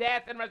 in his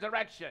death and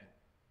resurrection?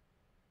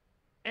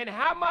 And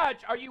how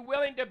much are you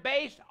willing to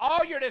base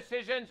all your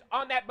decisions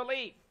on that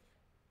belief?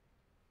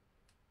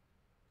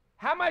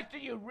 How much do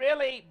you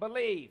really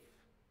believe?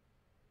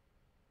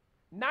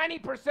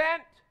 90%?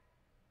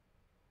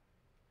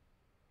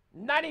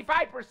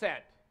 95%?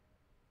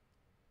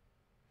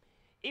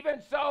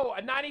 Even so,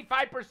 a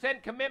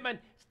 95% commitment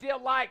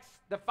still lacks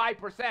the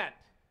 5%.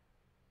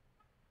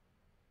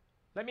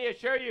 Let me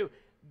assure you,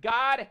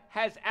 God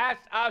has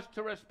asked us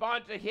to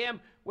respond to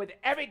him with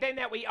everything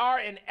that we are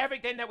and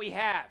everything that we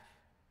have.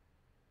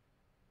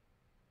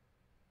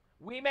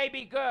 We may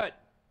be good.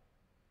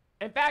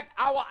 In fact,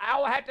 I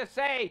will have to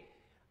say,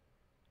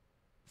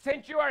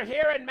 since you are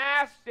here in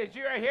Mass, since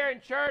you are here in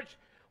church,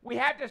 we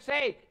have to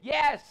say,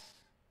 yes,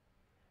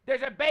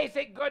 there's a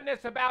basic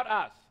goodness about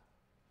us.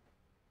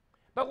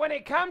 But when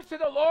it comes to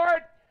the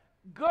Lord,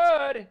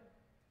 good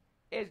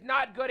is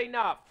not good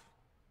enough.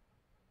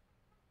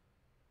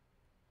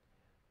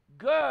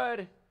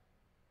 Good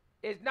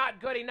is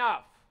not good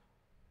enough.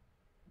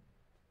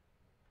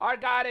 Our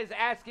God is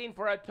asking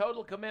for a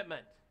total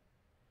commitment.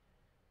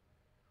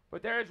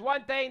 But there is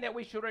one thing that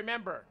we should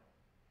remember,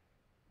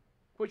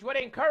 which would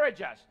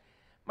encourage us.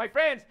 My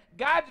friends,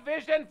 God's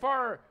vision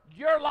for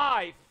your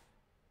life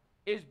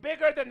is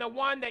bigger than the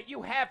one that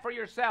you have for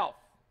yourself.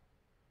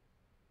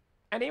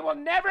 And he will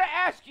never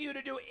ask you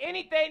to do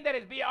anything that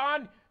is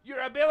beyond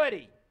your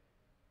ability.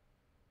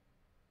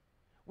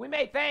 We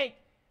may think,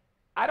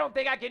 I don't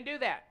think I can do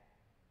that.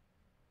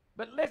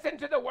 But listen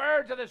to the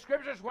words of the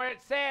scriptures where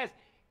it says,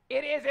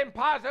 it is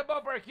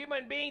impossible for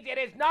human beings. It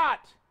is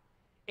not.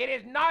 It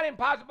is not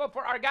impossible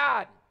for our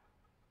God.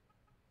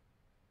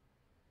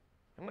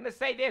 I'm going to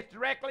say this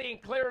directly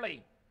and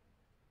clearly.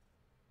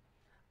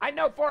 I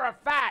know for a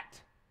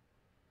fact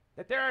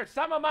that there are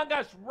some among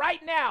us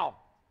right now,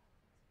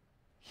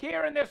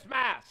 here in this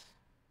Mass,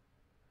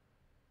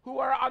 who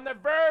are on the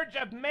verge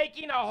of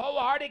making a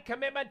wholehearted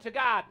commitment to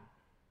God.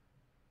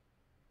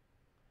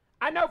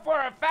 I know for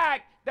a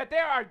fact that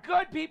there are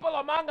good people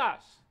among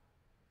us.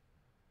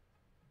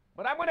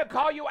 But I'm going to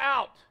call you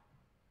out.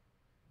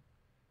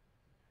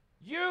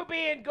 You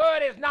being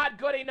good is not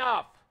good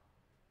enough.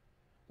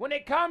 When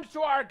it comes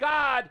to our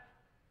God,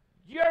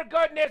 your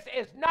goodness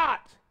is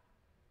not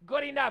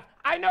good enough.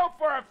 I know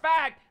for a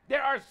fact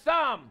there are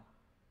some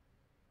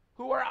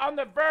who are on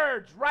the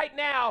verge right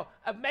now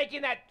of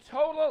making that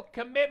total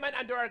commitment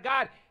unto our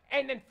God.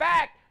 And in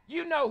fact,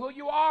 you know who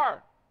you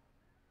are.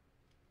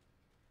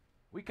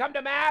 We come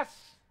to Mass.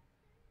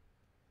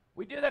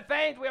 We do the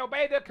things. We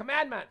obey the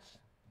commandments.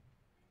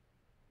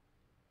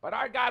 But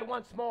our God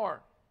wants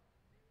more.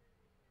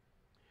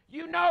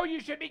 You know you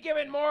should be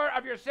giving more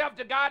of yourself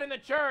to God in the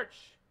church.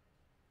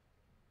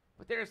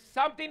 But there's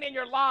something in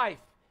your life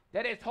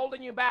that is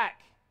holding you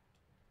back.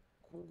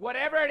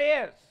 Whatever it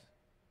is.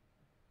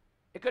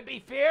 It could be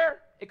fear.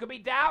 It could be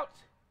doubt.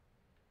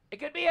 It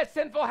could be a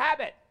sinful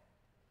habit.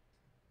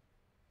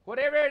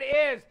 Whatever it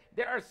is,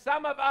 there are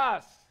some of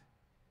us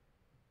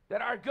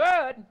that are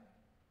good,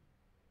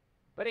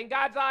 but in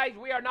God's eyes,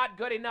 we are not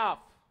good enough.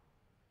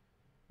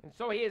 And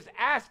so he is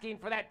asking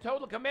for that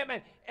total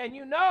commitment. And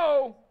you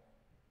know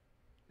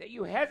that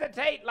you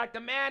hesitate like the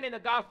man in the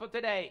gospel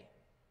today.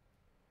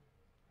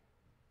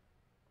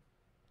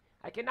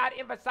 I cannot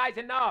emphasize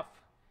enough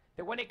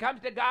that when it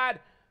comes to God,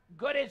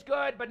 good is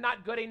good, but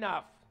not good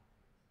enough.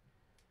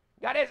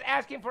 God is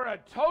asking for a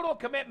total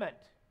commitment.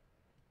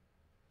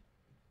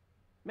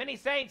 Many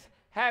saints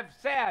have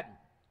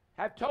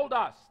told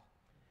us,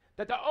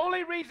 that the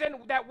only reason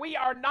that we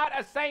are not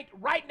a saint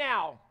right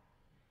now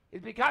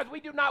is because we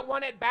do not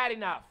want it bad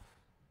enough.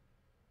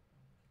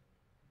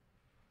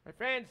 My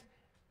friends,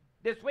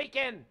 this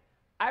weekend,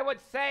 I would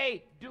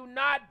say do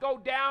not go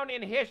down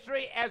in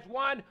history as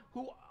one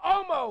who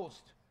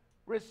almost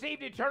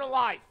received eternal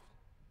life.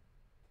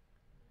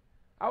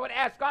 I would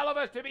ask all of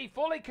us to be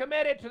fully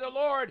committed to the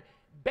Lord,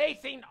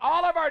 basing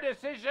all of our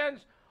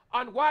decisions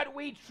on what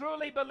we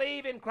truly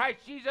believe in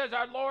Christ Jesus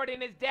our Lord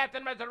in his death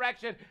and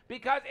resurrection,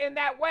 because in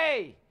that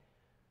way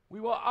we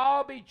will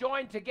all be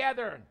joined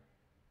together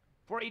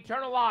for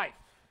eternal life.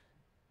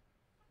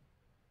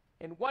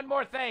 And one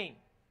more thing.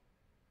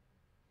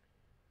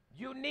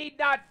 You need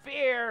not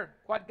fear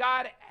what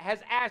God has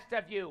asked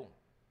of you.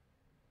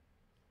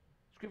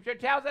 Scripture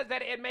tells us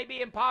that it may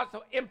be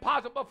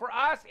impossible for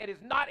us. It is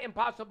not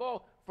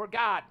impossible for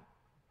God.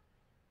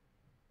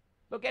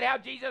 Look at how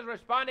Jesus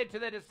responded to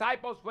the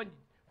disciples when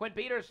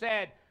Peter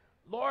said,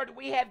 Lord,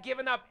 we have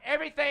given up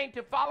everything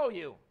to follow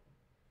you.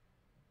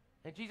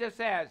 And Jesus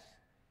says,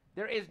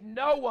 there is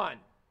no one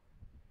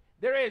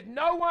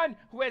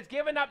who has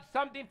given up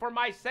something for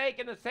my sake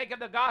and the sake of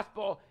the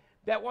gospel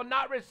that will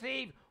not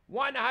receive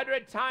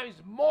 100 times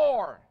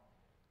more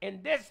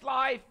in this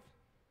life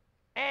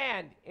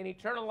and in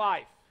eternal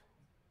life.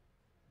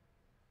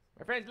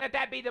 My friends, let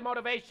that be the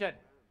motivation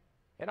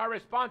in our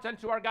response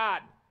unto our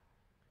God.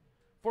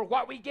 For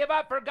what we give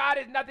up for God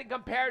is nothing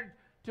compared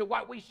to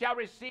what we shall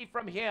receive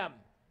from him.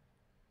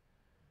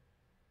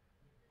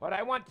 What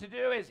I want to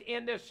do is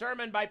end this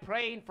sermon by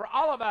praying for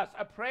all of us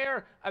a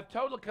prayer of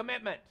total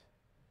commitment.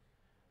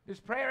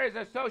 This prayer is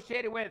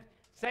associated with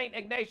St.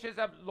 Ignatius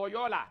of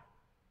Loyola.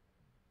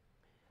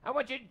 I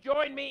want you to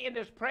join me in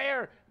this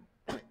prayer,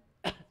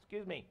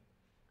 excuse me,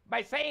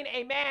 by saying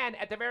amen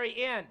at the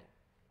very end.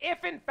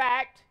 If in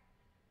fact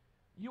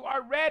you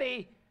are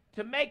ready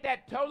to make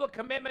that total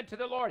commitment to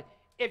the Lord.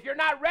 If you're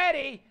not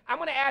ready, I'm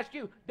going to ask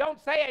you, don't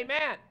say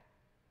amen.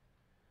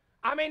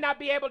 I may not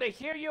be able to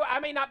hear you. I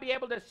may not be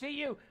able to see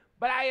you.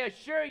 But I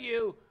assure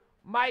you,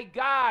 my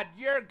God,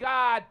 your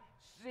God,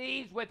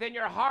 sees within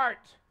your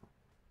heart.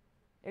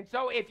 And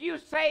so if you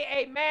say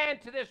amen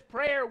to this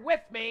prayer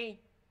with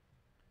me,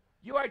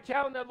 you are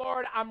telling the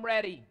Lord, I'm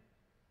ready.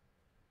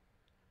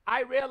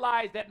 I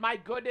realize that my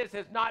goodness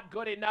is not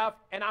good enough,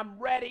 and I'm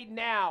ready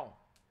now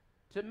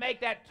to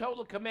make that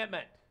total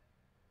commitment.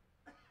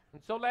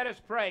 And so let us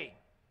pray.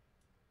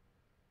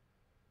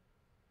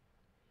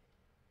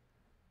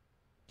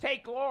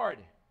 Take, Lord,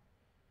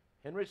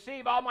 and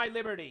receive all my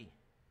liberty,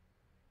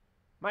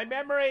 my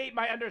memory,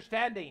 my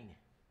understanding,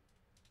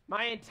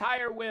 my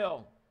entire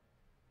will,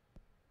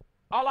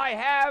 all I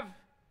have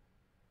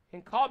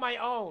and call my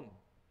own.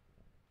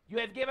 You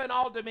have given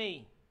all to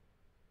me,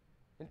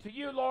 and to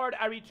you, Lord,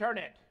 I return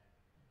it.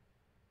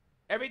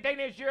 Everything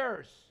is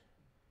yours.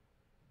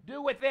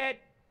 Do with it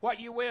what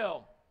you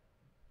will.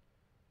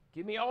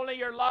 Give me only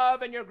your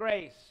love and your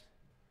grace.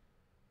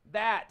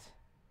 That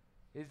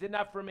is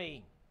enough for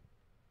me.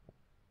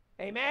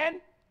 Amen?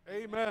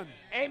 Amen.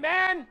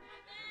 Amen?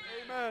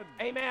 Amen.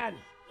 Amen.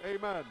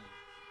 Amen.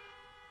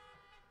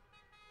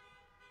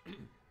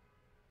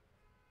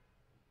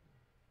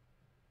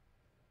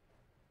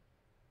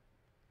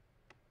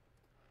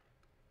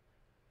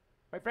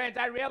 My friends,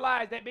 I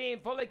realize that being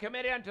fully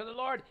committed unto the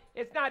Lord,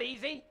 it's not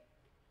easy.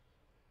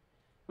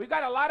 We've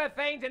got a lot of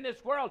things in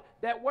this world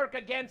that work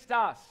against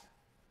us.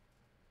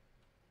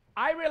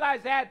 I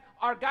realize that.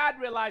 Our God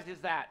realizes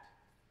that.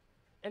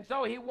 And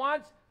so he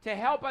wants to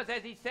help us,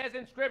 as he says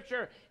in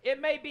Scripture. It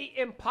may be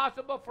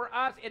impossible for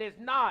us. It is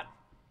not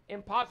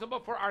impossible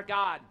for our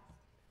God.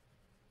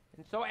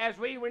 And so as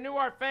we renew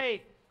our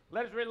faith,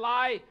 let us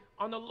rely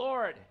on the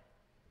Lord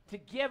to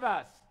give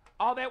us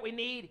all that we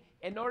need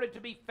in order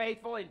to be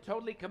faithful and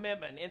totally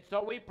commitment. And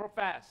so we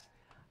profess,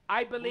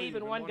 I believe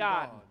in one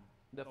God,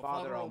 the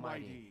Father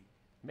Almighty,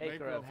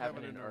 maker of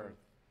heaven and earth,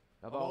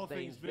 of all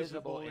things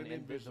visible and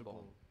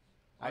invisible.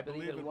 I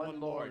believe in one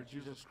Lord,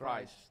 Jesus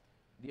Christ,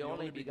 the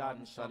only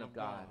begotten Son of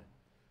God,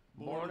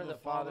 born of the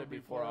Father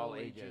before all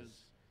ages,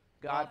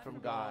 God from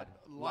God,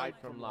 light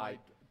from light,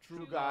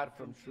 true God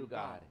from true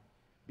God,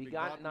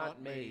 begotten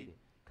not made,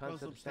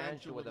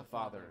 consubstantial with the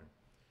Father,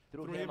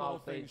 Through him all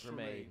things were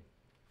made.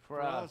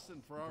 For us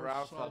and for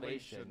our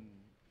salvation,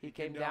 he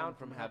came down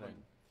from heaven,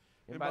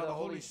 and by the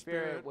Holy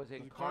Spirit was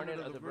incarnate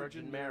of the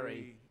Virgin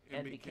Mary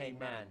and became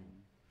man.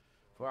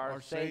 For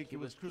our sake he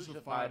was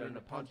crucified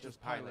under Pontius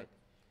Pilate.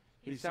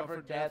 He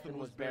suffered death and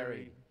was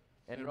buried,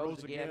 and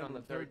rose again on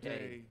the third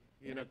day,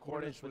 in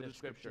accordance with the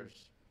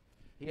Scriptures.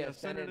 He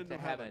ascended into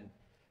heaven,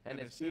 and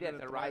is seated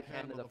at the right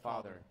hand of the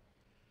Father.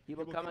 He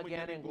will come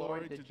again in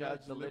glory to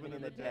judge the living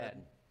and the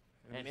dead,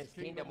 and his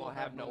kingdom will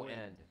have no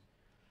end.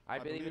 I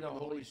believe in the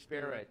Holy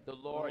Spirit, the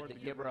Lord, the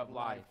giver of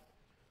life,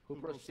 who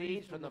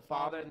proceeds from the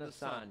Father and the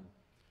Son,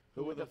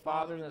 who with the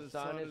Father and the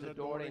Son is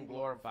adored and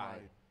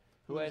glorified,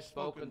 who has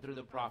spoken through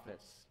the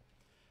prophets.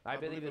 I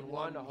believe in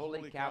one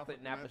holy Catholic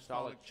and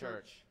Apostolic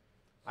Church.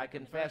 I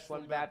confess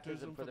one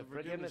baptism for the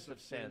forgiveness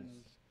of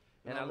sins,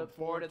 and I look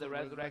forward to the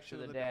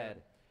resurrection of the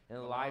dead and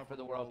the life of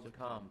the world to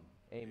come.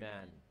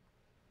 Amen.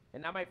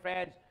 And now, my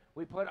friends,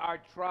 we put our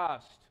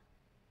trust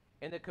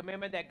in the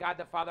commitment that God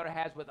the Father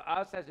has with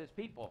us as his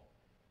people.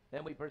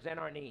 Then we present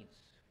our needs.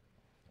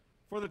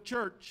 For the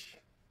church,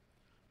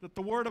 that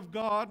the word of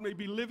God may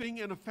be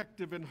living and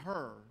effective in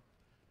her,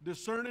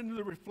 discerning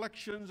the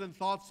reflections and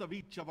thoughts of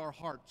each of our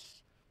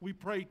hearts, we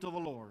pray to the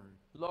Lord.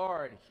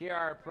 Lord, hear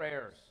our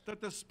prayers.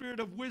 That the spirit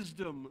of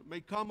wisdom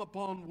may come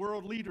upon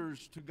world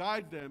leaders to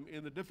guide them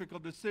in the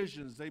difficult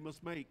decisions they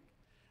must make,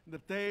 and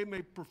that they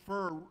may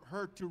prefer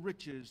her to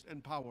riches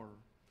and power.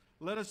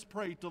 Let us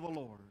pray to the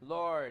Lord.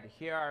 Lord,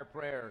 hear our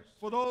prayers.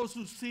 For those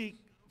who search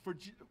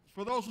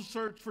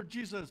for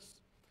Jesus,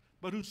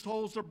 but whose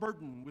souls are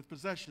burdened with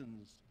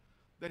possessions,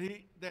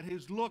 that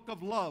his look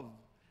of love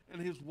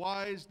and his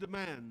wise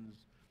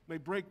demands may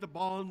break the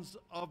bonds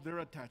of their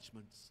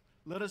attachments.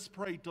 Let us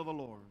pray to the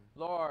Lord.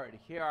 Lord,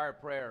 hear our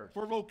prayers.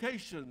 For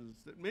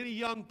vocations, that many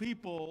young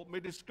people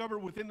may discover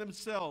within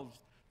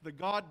themselves the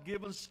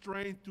God-given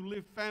strength to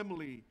live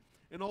family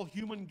and all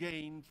human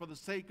gain for the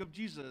sake of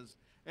Jesus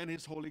and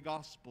his holy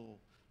gospel.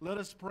 Let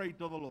us pray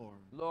to the Lord.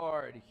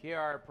 Lord, hear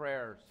our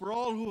prayers. For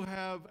all who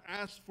have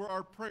asked for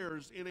our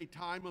prayers in a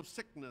time of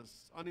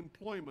sickness,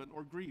 unemployment,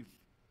 or grief,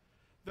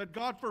 that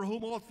God, for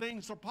whom all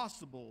things are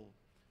possible,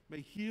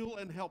 may heal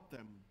and help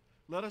them.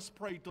 Let us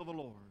pray to the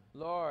Lord.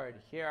 Lord,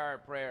 hear our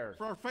prayers.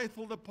 For our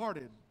faithful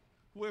departed,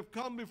 who have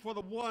come before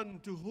the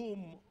one to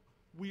whom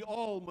we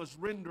all must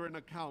render an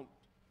account,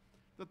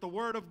 that the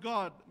word of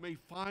God may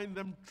find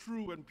them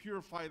true and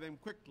purify them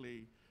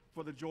quickly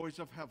for the joys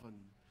of heaven.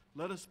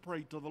 Let us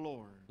pray to the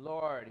Lord.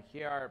 Lord,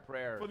 hear our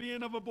prayers. For the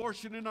end of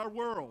abortion in our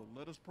world,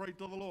 let us pray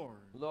to the Lord.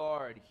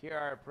 Lord, hear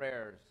our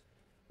prayers.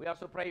 We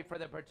also pray for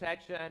the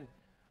protection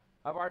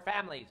of our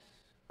families,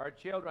 our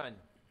children,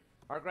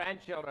 our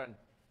grandchildren,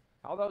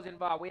 all those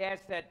involved. We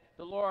ask that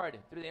the Lord,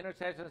 through the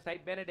intercession of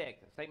St.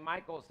 Benedict, St.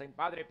 Michael, St.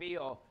 Padre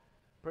Pio,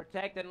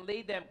 protect and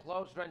lead them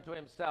closer unto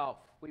himself.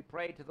 We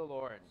pray to the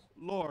Lord.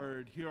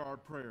 Lord, hear our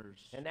prayers.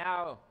 And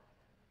now,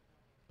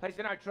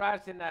 placing our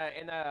trust in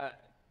the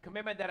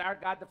commitment that our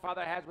God the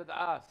Father has with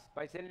us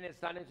by sending his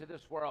Son into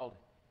this world.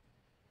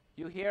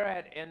 You hear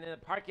it in the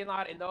parking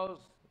lot, and those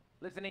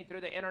listening through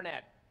the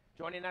internet,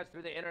 joining us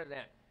through the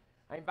internet.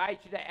 I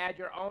invite you to add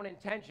your own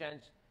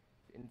intentions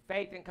in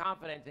faith and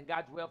confidence in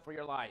God's will for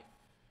your life.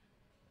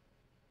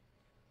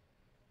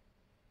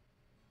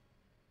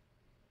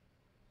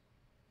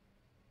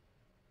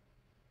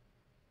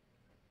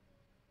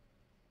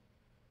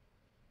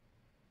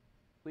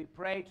 We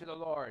pray to the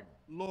Lord.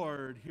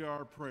 Lord, hear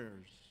our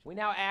prayers. We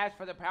now ask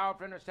for the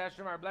powerful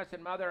intercession of our Blessed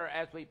Mother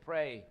as we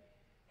pray.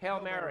 Hail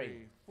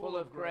Mary, full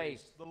of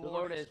grace, the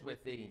Lord is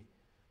with thee.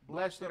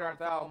 Blessed art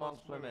thou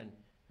amongst women,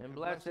 and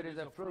blessed is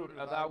the fruit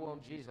of thy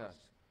womb, Jesus.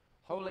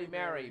 Holy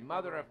Mary,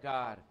 Mother of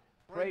God,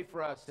 pray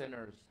for us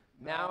sinners,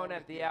 now and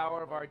at the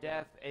hour of our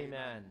death.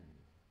 Amen.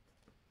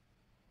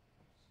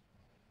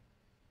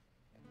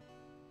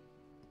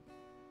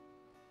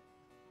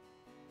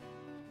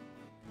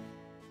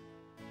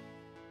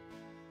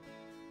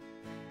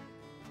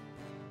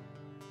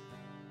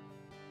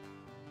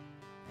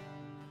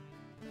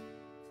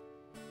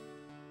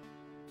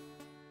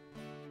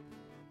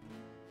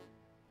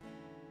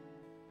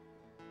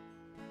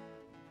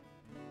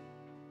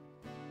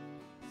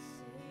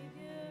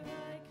 Savior, I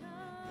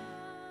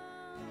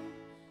come,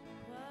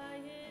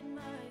 quiet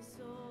my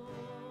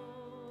soul.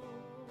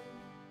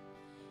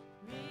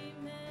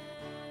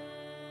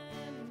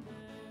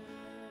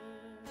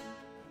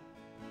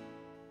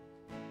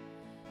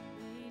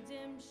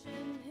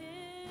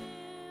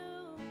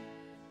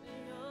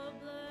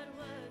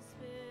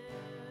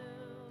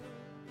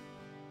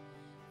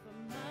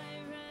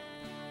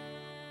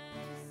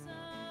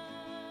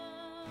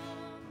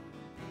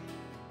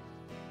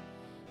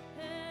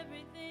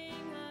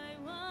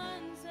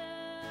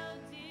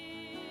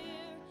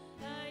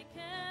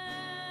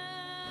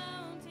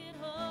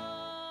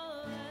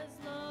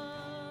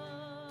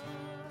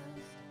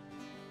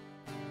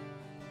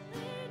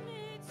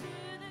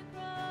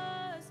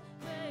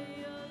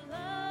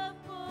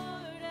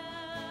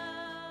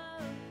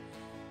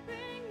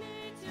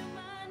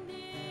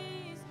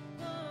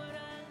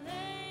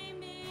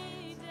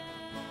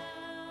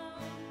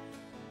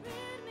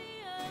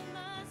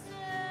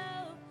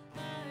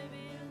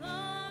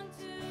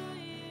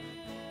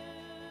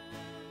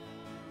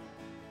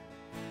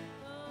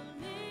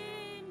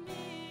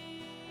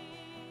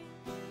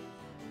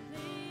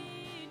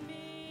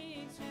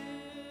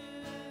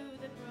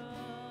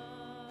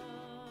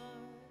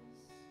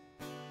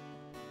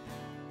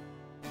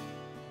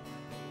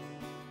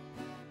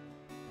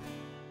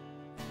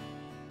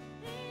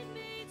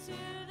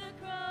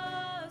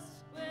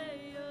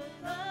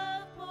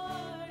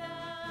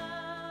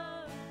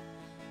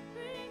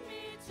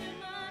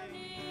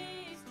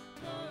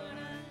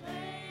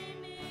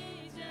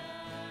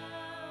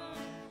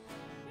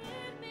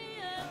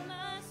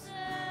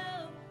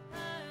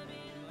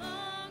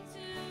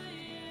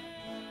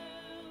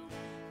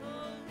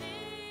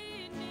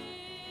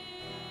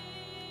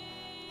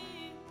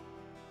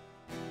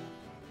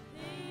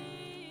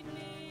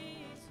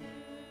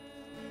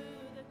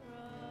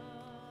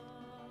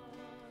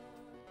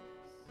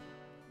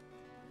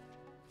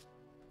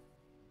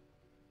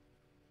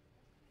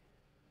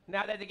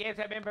 Now that the gifts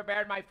have been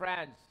prepared, my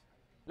friends,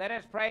 let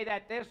us pray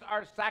that this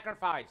our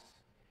sacrifice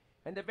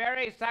and the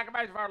very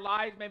sacrifice of our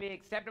lives may be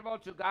acceptable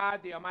to God,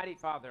 the Almighty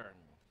Father.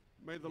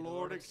 May the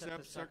Lord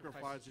accept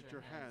sacrifice at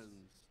your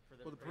hands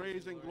for the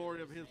praise and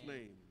glory of his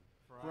name,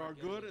 for our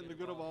good and the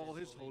good of all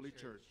his holy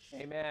church.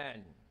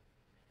 Amen.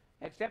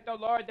 Accept, O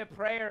Lord, the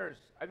prayers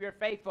of your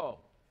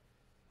faithful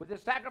with the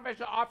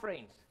sacrificial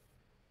offerings,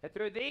 that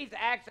through these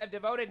acts of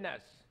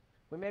devotedness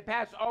we may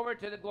pass over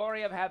to the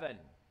glory of heaven.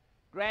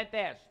 Grant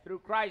this through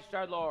Christ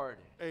our Lord.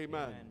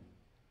 Amen.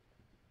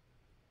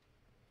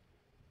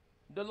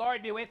 The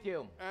Lord be with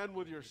you. And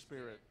with your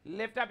spirit.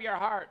 Lift up your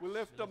hearts. We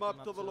lift them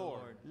up to the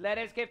Lord. Let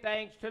us give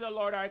thanks to the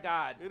Lord our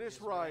God. It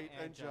is right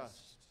and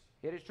just.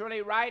 It is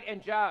truly right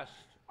and just,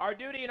 our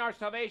duty and our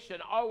salvation,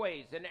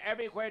 always and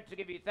everywhere to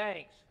give you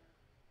thanks.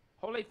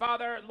 Holy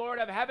Father, Lord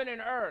of heaven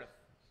and earth,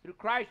 through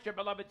Christ your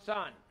beloved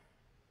Son.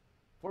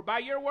 For by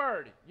your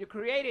word you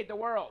created the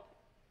world,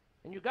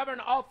 and you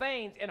govern all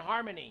things in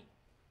harmony.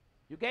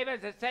 You gave us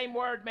the same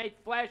word made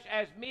flesh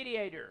as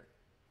mediator,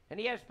 and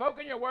he has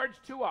spoken your words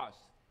to us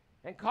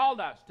and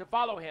called us to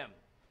follow him.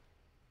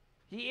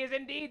 He is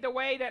indeed the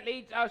way that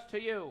leads us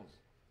to you,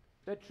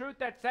 the truth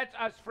that sets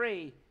us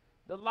free,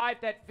 the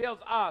life that fills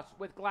us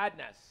with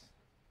gladness.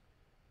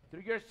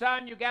 Through your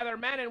Son you gather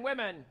men and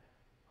women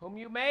whom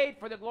you made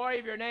for the glory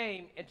of your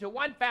name into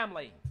one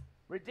family,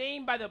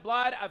 redeemed by the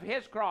blood of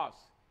his cross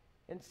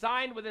and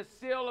signed with the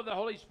seal of the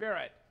Holy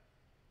Spirit.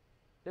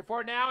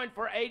 Therefore now and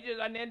for ages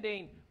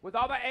unending, with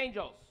all the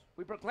angels,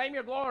 we proclaim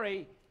your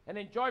glory, and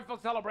in joyful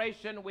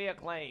celebration we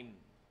acclaim.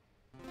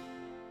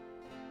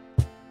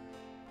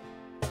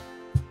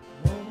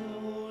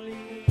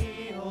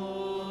 Holy,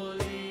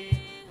 holy,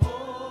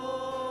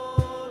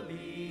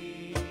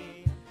 holy,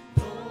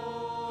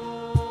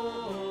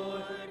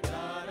 Lord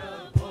God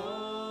of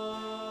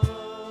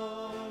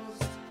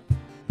hosts,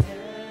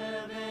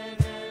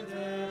 heaven and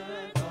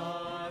earth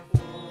are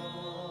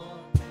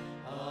full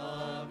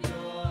of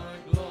your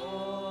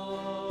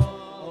glory.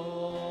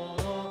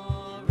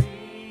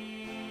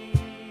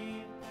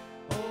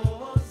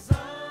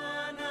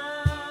 Hosanna,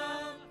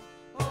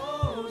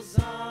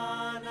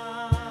 Hosanna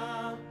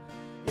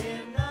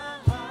in the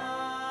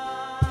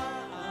highest.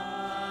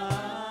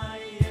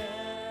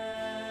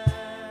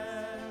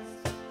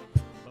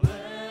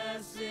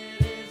 Blessed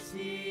is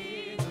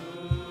he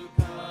who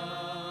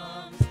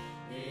comes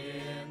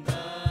in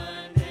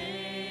the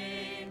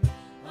name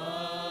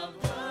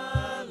of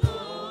the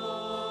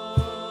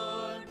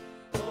Lord.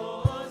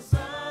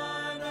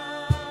 Hosanna,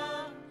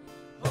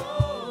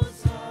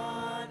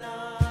 Hosanna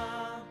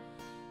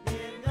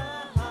in the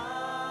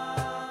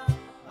highest.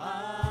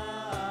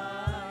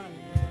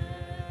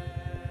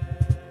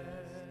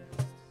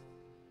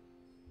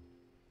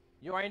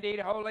 You are indeed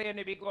holy and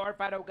to be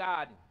glorified, O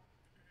God,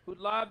 who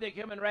love the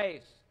human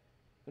race,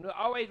 and who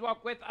always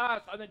walk with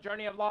us on the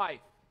journey of life.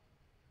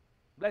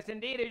 Blessed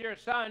indeed is your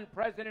Son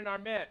present in our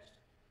midst,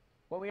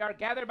 when we are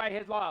gathered by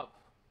his love.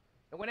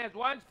 And when as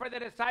once for the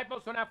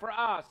disciples, so now for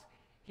us,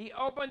 he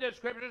opened the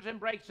scriptures and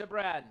breaks the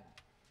bread.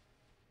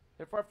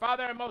 Therefore,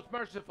 Father, most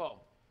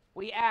merciful,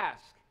 we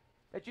ask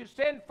that you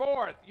send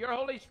forth your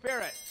Holy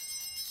Spirit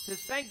to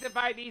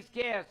sanctify these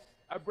gifts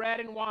of bread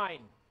and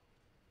wine,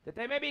 that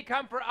they may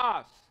become for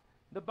us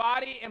the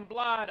body and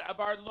blood of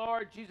our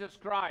Lord Jesus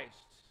Christ.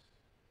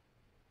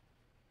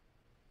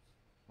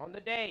 On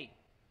the day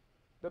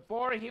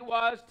before he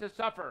was to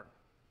suffer,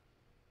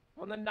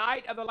 on the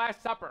night of the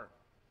Last Supper,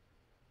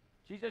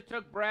 Jesus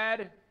took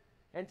bread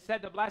and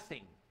said the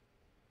blessing.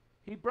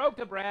 He broke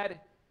the bread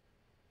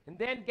and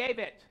then gave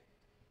it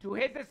to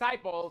his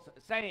disciples,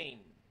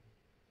 saying,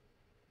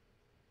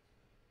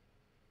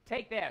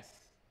 "Take this,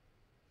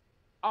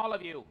 all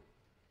of you,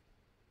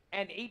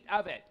 and eat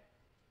of it.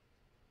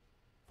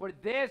 For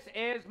this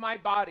is my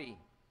body,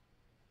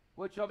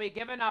 which will be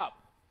given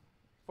up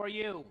for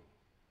you."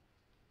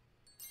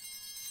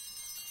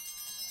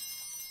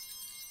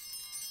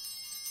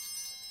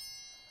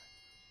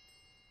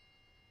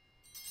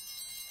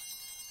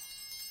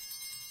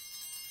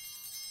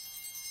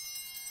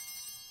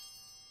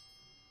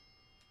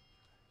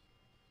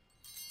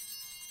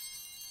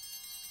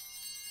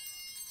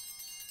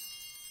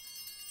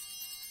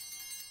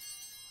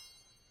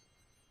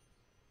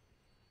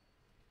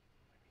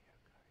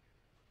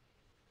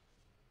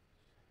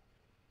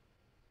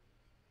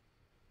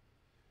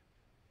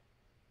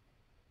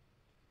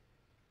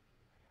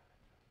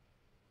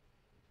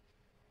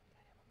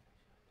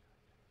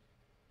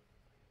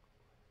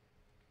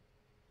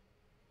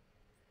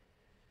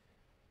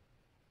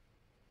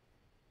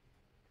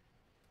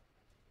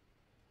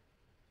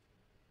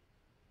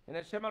 In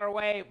a similar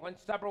way, when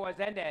supper was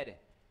ended,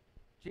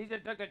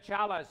 Jesus took the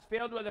chalice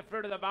filled with the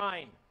fruit of the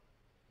vine,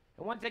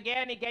 and once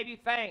again he gave you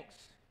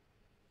thanks.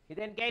 He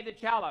then gave the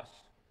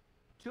chalice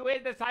to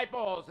his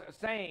disciples,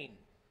 saying,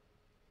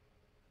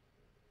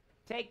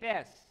 "Take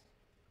this,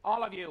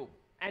 all of you,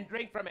 and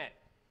drink from it.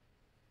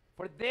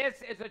 For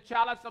this is the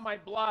chalice of my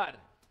blood,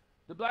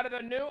 the blood of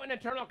the new and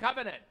eternal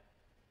covenant,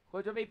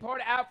 which will be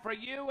poured out for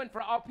you and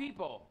for all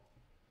people,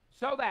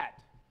 so that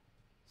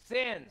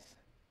sins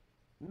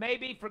may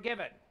be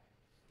forgiven.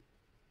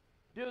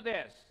 Do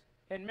this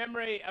in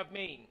memory of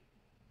me.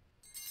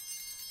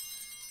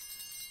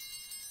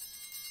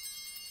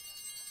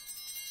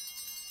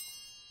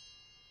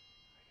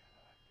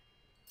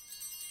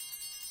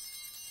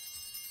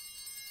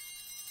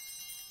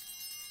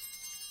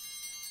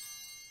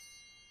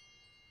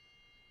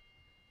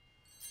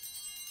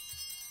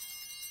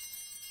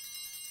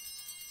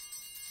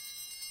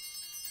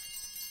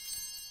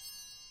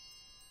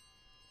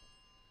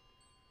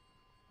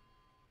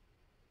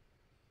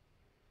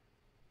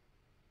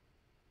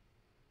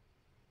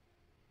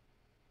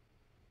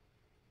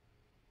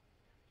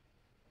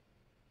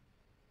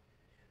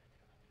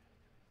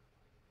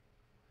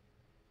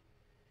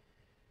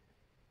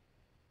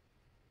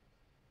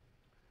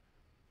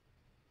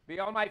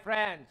 Behold, my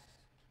friends,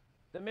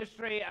 the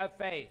mystery of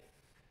faith.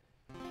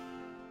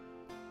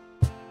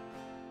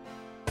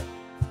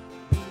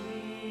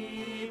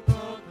 We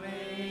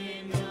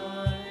proclaim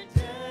your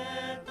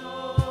death,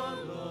 O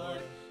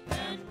Lord,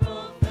 and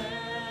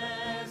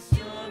profess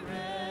your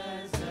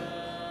resurrection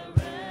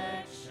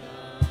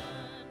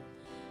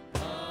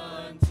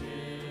until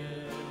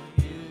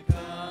you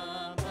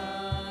come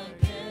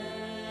again.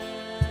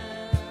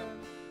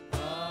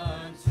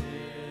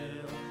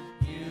 Until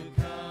you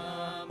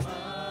come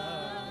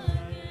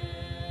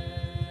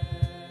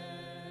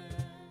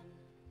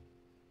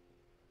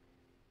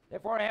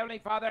Therefore, Heavenly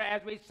Father,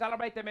 as we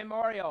celebrate the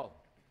memorial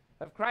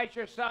of Christ,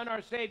 your Son,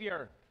 our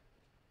Savior,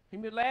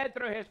 whom you led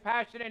through his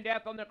passion and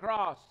death on the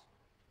cross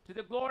to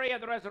the glory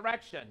of the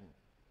resurrection,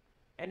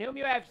 and whom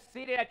you have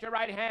seated at your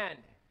right hand,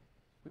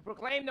 we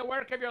proclaim the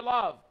work of your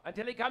love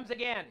until he comes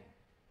again,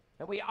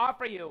 and we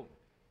offer you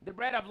the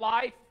bread of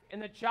life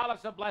and the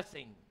chalice of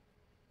blessing.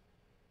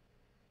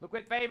 Look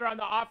with favor on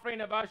the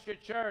offering of us, your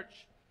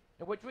church,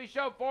 in which we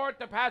show forth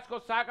the paschal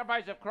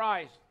sacrifice of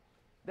Christ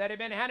that had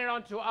been handed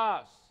on to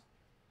us.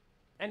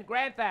 And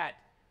grant that,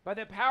 by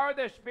the power of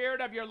the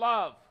Spirit of your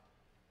love,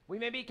 we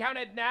may be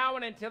counted now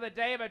and until the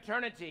day of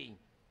eternity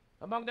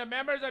among the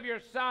members of your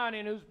Son,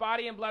 in whose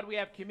body and blood we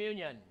have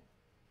communion.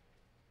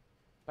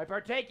 By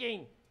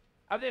partaking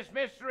of this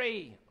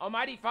mystery,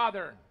 Almighty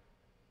Father,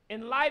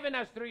 enliven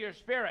us through your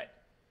Spirit.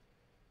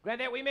 Grant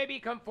that we may be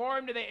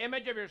conformed to the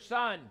image of your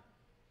Son,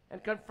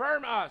 and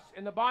confirm us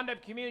in the bond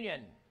of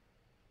communion,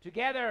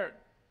 together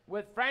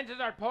with Francis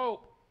our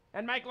Pope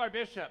and Michael our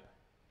Bishop,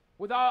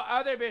 with all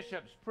other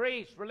bishops,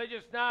 priests,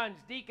 religious nuns,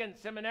 deacons,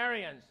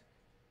 seminarians,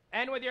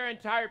 and with your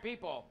entire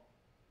people.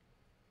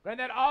 Grant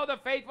that all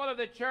the faithful of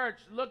the church,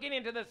 looking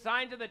into the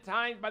signs of the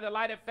times by the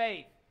light of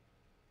faith,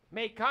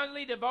 may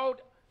constantly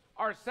devote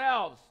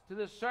ourselves to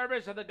the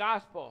service of the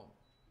gospel.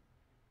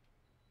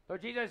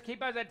 Lord Jesus,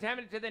 keep us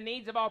attentive to the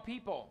needs of all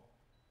people,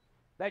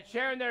 that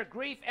share in their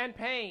grief and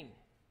pain,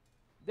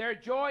 their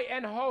joy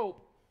and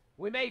hope,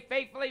 we may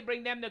faithfully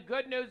bring them the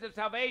good news of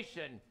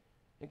salvation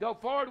and go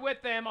forward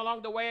with them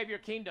along the way of your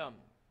kingdom.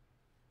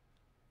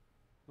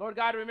 Lord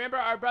God, remember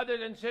our brothers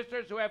and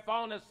sisters who have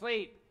fallen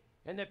asleep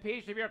in the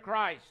peace of your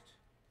Christ.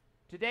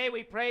 Today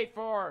we pray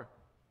for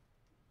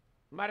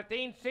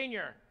Martin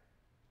Sr.,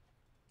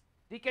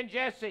 Deacon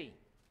Jesse,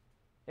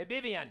 and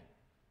Vivian.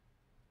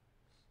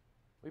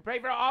 We pray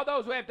for all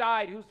those who have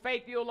died, whose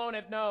faith you alone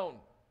have known.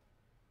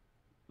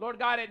 Lord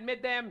God,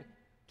 admit them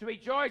to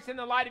rejoice in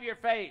the light of your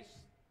face,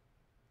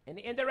 and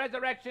in the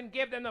resurrection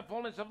give them the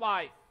fullness of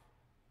life.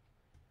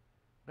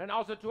 And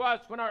also to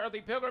us, when our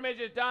earthly pilgrimage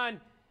is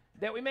done,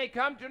 that we may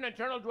come to an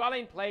eternal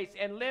dwelling place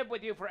and live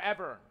with you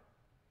forever.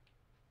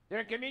 They're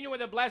in communion with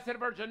the Blessed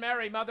Virgin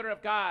Mary, Mother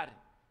of God,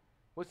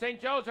 with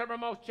St. Joseph, our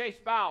most chaste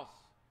spouse,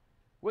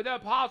 with the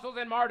apostles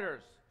and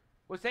martyrs,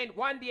 with St.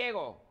 Juan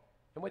Diego,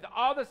 and with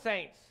all the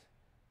saints.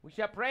 We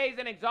shall praise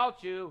and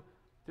exalt you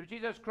through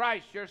Jesus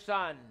Christ, your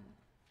Son.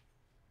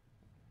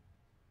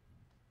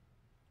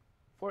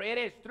 For it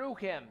is through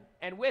him,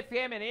 and with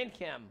him, and in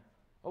him,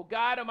 O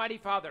God, Almighty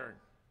Father,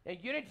 in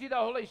unity of the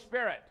Holy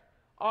Spirit,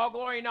 all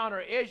glory and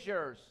honor is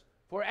yours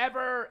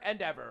forever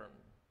and ever.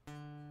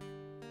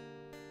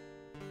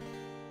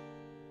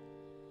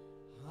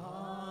 Amen.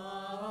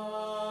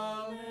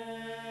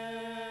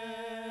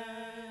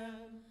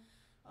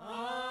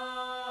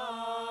 Amen.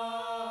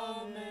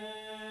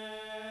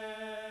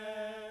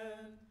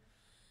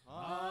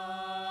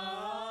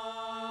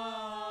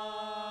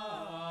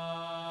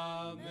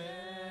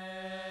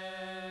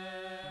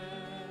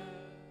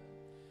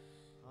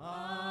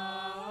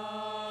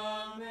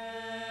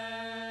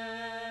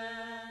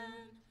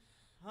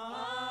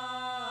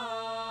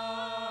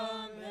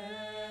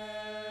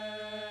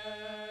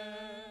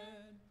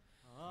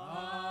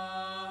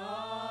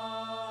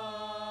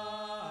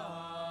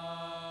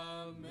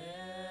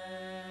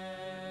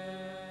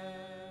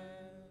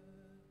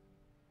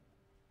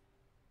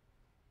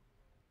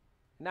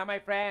 Now, my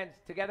friends,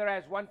 together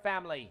as one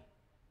family,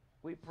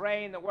 we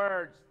pray in the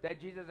words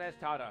that Jesus has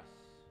taught us.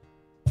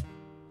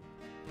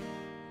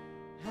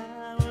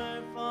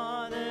 Our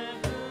Father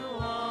who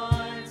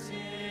art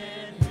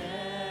in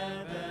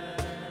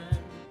heaven,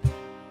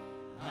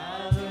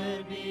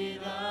 hallowed be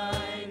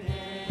thy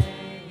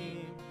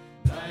name,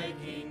 thy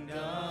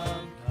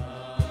kingdom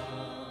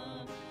come.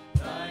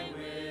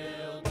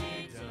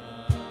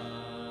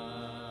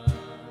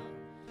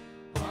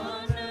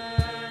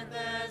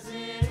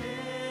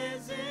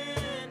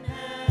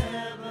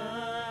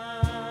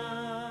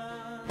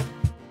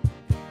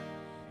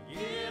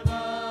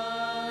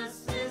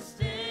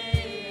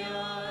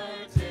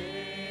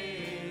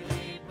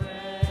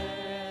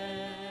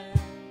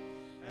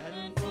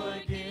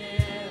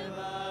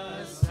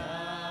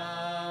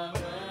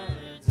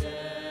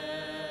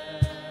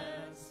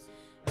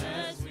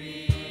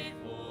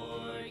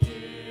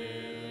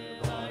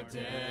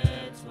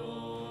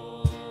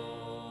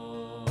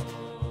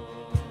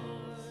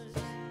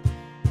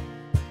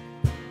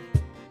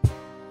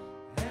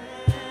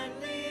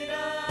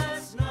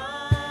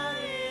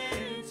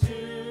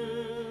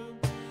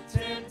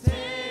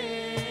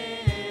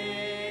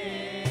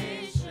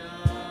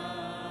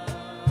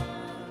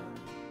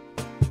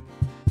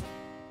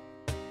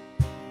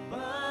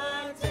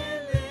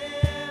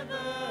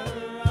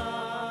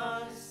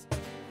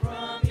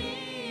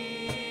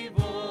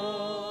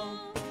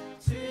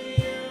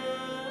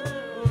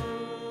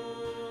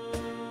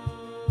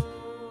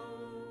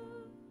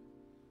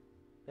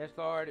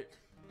 Lord,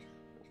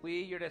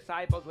 we, your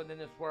disciples within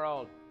this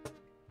world,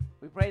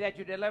 we pray that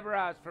you deliver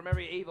us from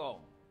every evil.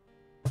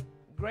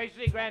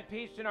 Graciously grant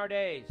peace in our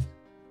days,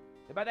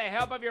 that by the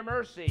help of your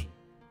mercy,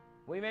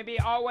 we may be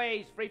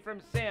always free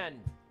from sin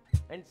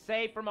and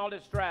safe from all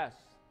distress,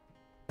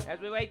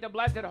 as we wait the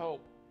blessed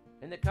hope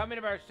in the coming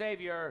of our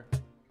Savior,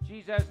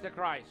 Jesus the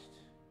Christ.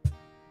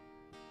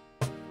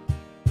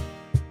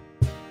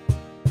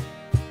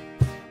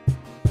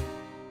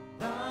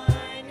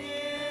 Thine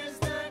is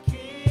the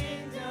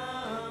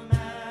kingdom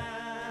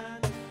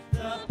and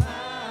the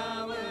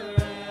power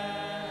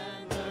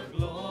and the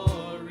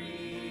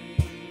glory.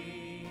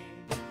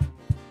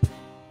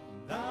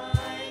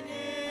 Thine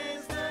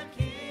is the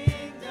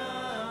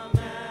kingdom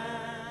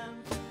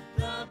and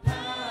the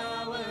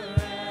power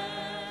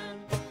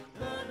and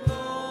the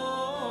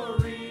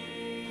glory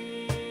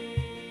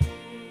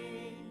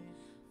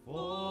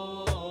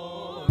forever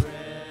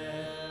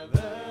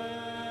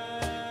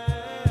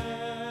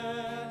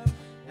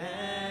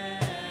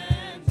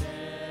and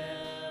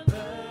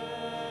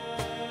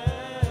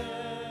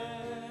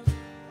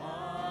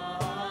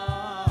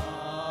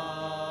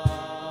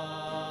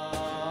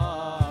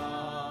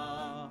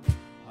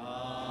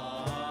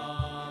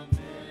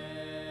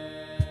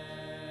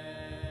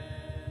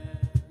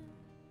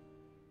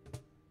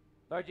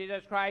Lord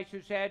Jesus Christ, who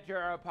said to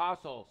your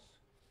apostles,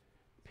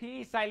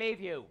 peace I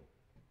leave you.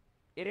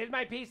 It is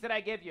my peace that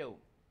I give you.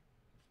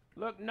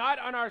 Look not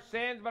on our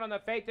sins, but on the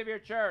faith of your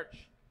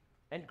church,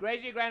 and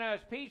graciously grant us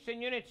peace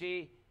and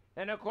unity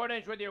in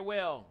accordance with your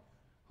will,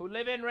 who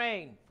live and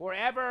reign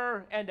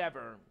forever and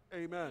ever.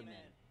 Amen.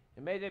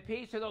 And may the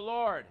peace of the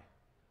Lord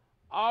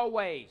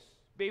always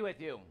be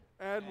with you.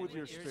 And with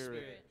your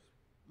spirit.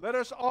 Let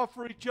us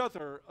offer each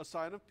other a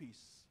sign of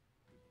peace.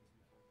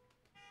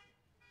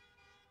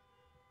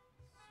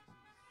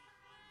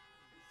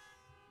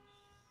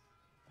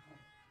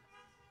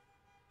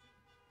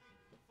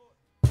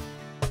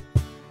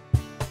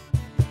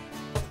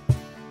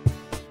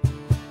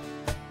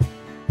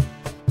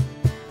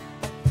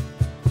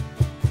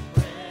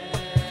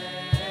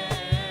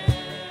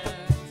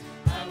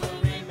 I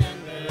will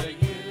remember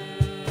you,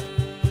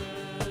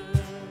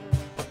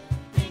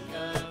 think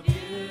of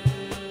you,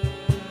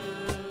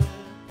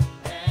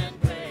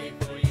 and pray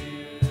for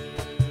you.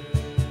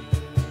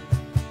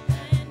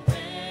 And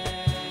when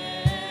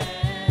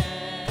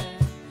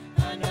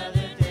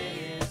another day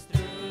is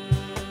through,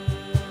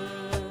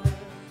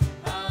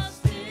 I'll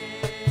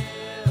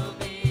still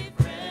be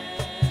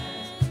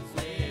friends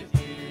with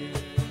you.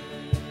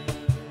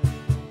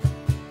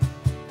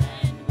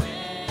 And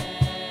when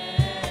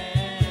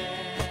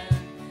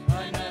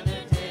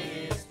another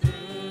day is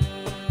through,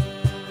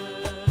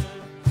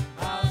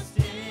 I'll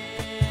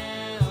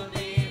still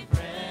be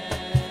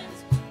friends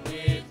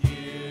with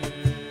you.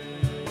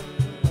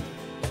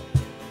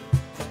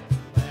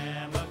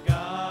 Lamb of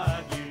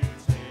God, you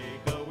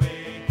take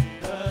away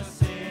the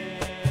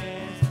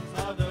sins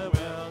of the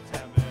world.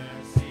 Have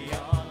mercy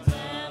on us.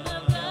 Lamb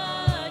of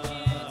God,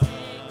 you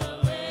take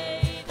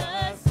away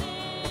the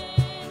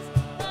sins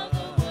of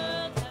the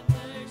world. Have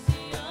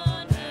mercy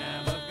on us.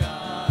 Lamb of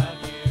God,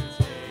 you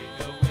take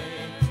away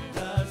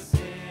the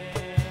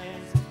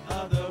sins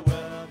of the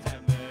world.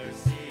 Have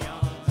mercy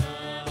on us.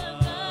 Lamb of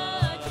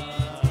God, you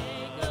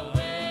take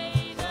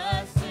away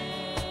the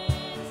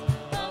sins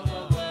of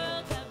the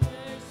world. Have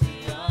mercy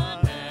on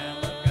us.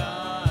 Lamb of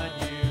God,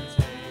 you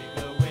take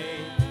away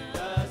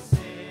the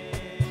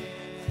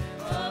sins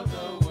of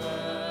the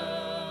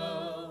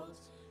world.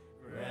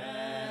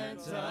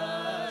 Grant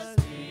us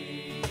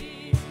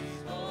peace,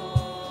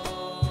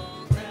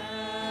 oh,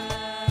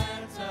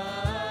 grant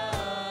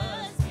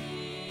us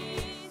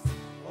peace,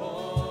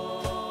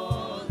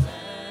 oh,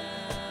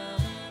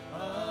 Lamb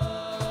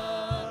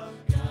of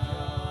God.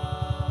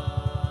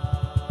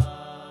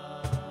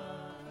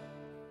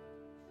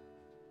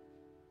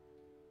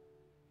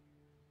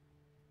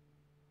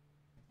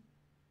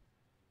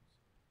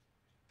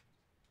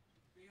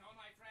 Behold,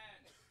 my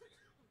friends.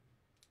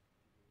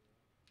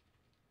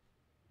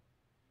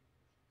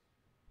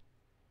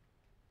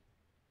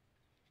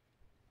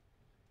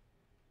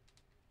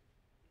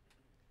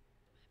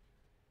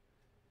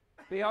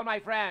 Behold, my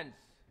friends,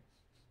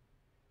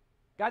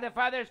 God the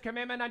Father's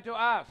commitment unto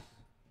us.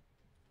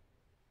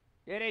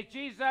 It is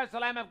Jesus, the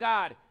Lamb of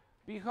God.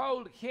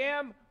 Behold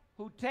him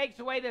who takes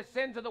away the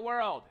sins of the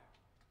world.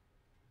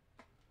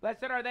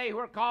 Blessed are they who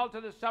are called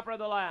to the supper of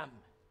the Lamb.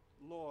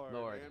 Lord,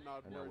 Lord, I am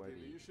not I'm not worthy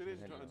worthy that you should to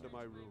enter enter under into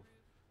my roof,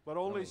 but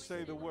only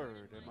say the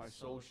word, and my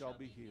soul shall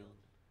be healed.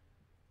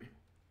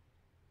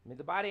 May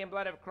the body and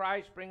blood of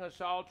Christ bring us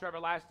all to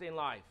everlasting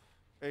life.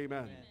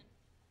 Amen.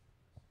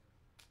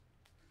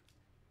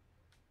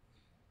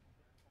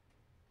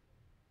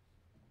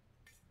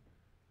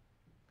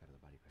 God of the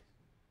body of Christ.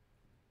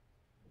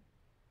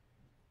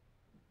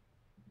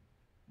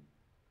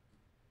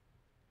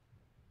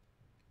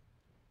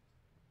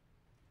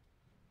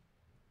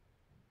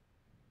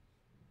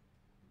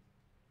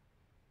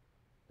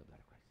 The blood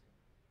of Christ.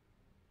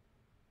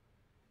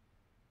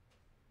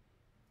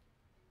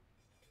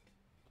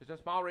 Just a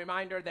small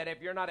reminder that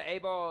if you're not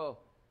able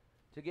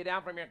to get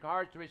down from your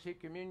cars to receive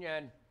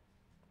communion,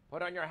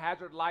 put on your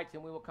hazard lights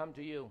and we will come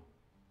to you.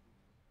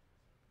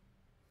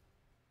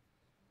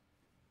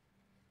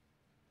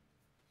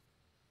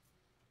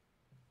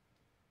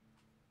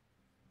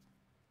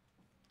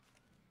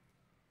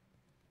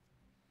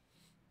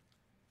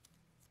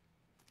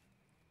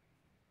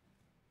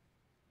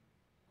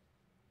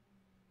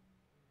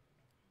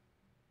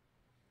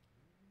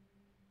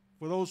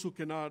 For those who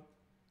cannot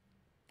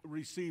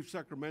receive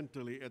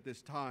sacramentally at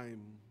this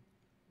time,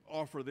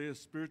 offer this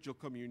spiritual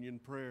communion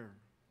prayer.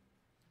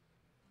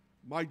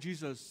 My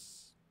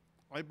Jesus,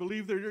 I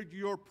believe that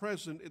you're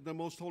present in the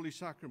most holy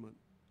sacrament.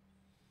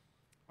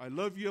 I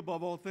love you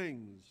above all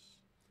things,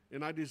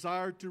 and I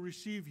desire to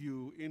receive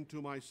you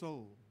into my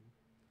soul.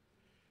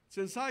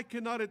 Since I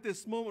cannot at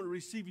this moment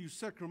receive you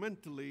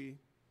sacramentally,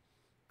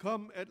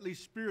 come at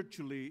least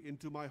spiritually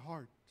into my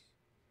heart.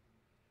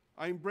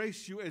 I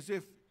embrace you as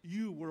if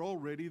you were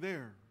already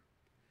there,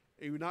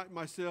 and unite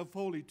myself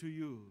wholly to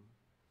you.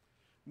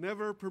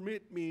 Never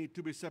permit me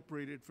to be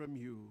separated from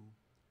you.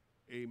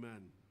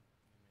 Amen.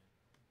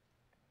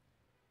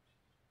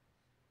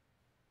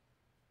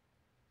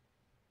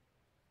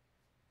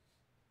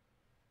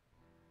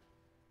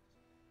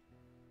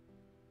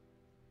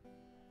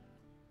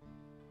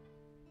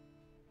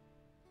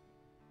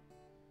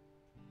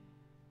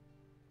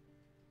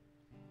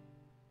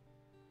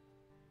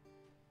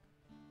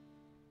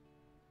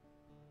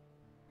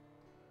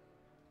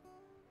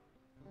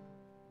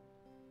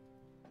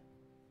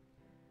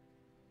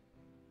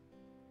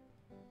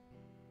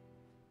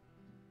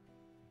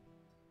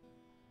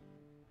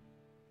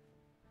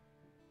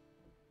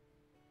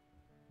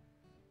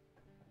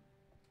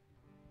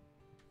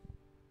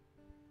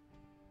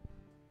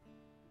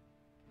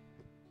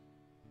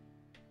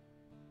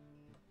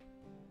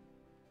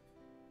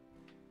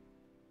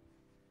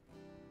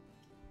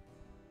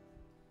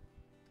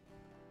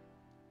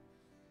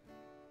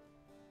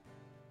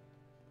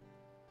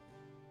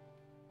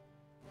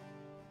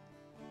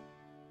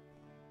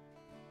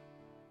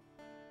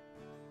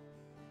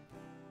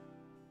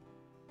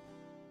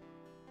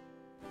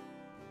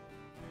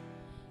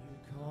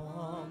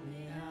 Call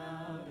me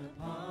out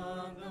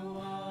upon the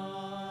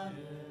waters,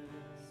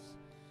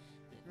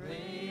 the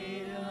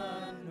great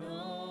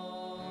unknown,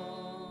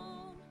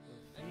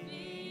 where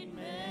feet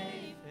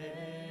may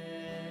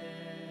fail.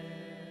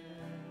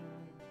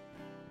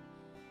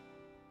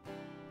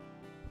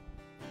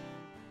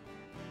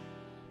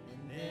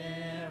 And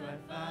there I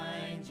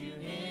find you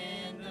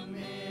in the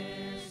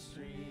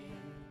mystery,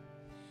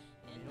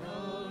 in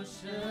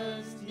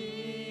oceans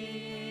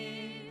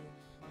deep,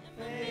 my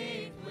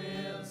faith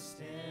will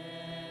stand.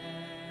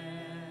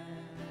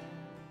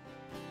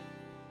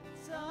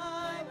 So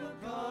I will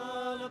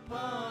call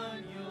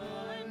upon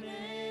your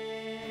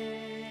name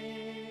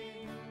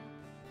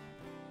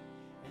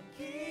and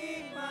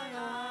keep my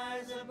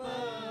eyes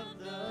above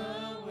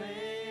the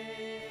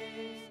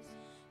waves.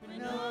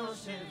 When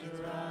oceans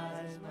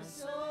rise, my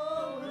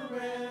soul will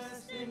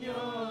rest in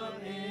your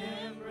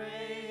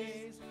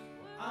embrace.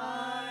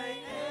 I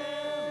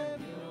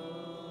am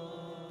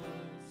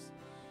yours,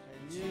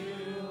 and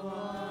you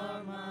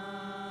are mine.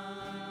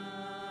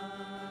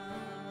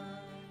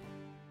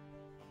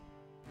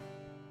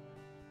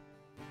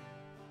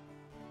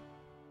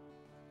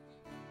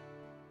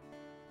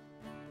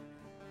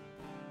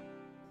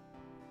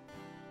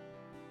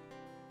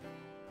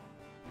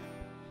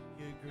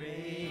 Your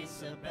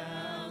grace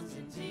abounds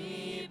in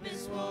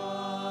deepest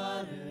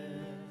waters.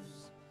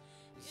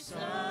 Your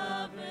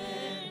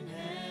sovereign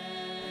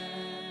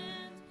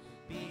hand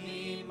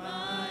be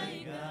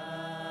my guide.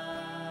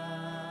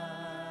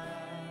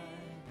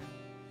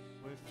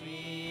 Where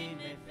feet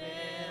may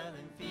fail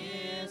and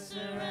fear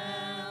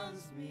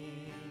surrounds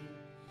me,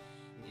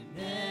 you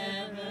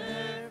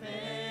never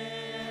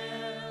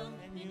fail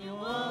and you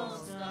won't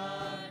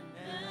start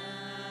now.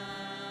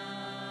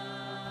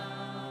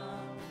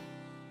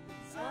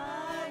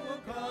 I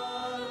will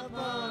call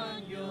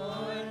upon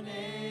your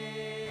name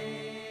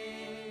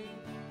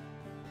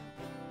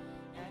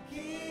and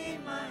keep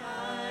my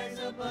eyes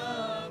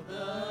above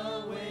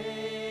the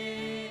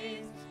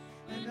waves.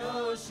 When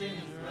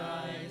oceans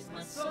rise,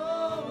 my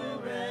soul will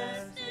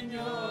rest in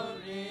your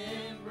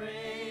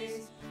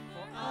embrace.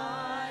 For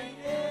I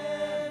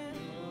am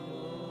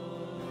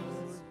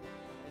yours,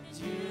 and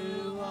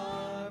you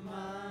are mine.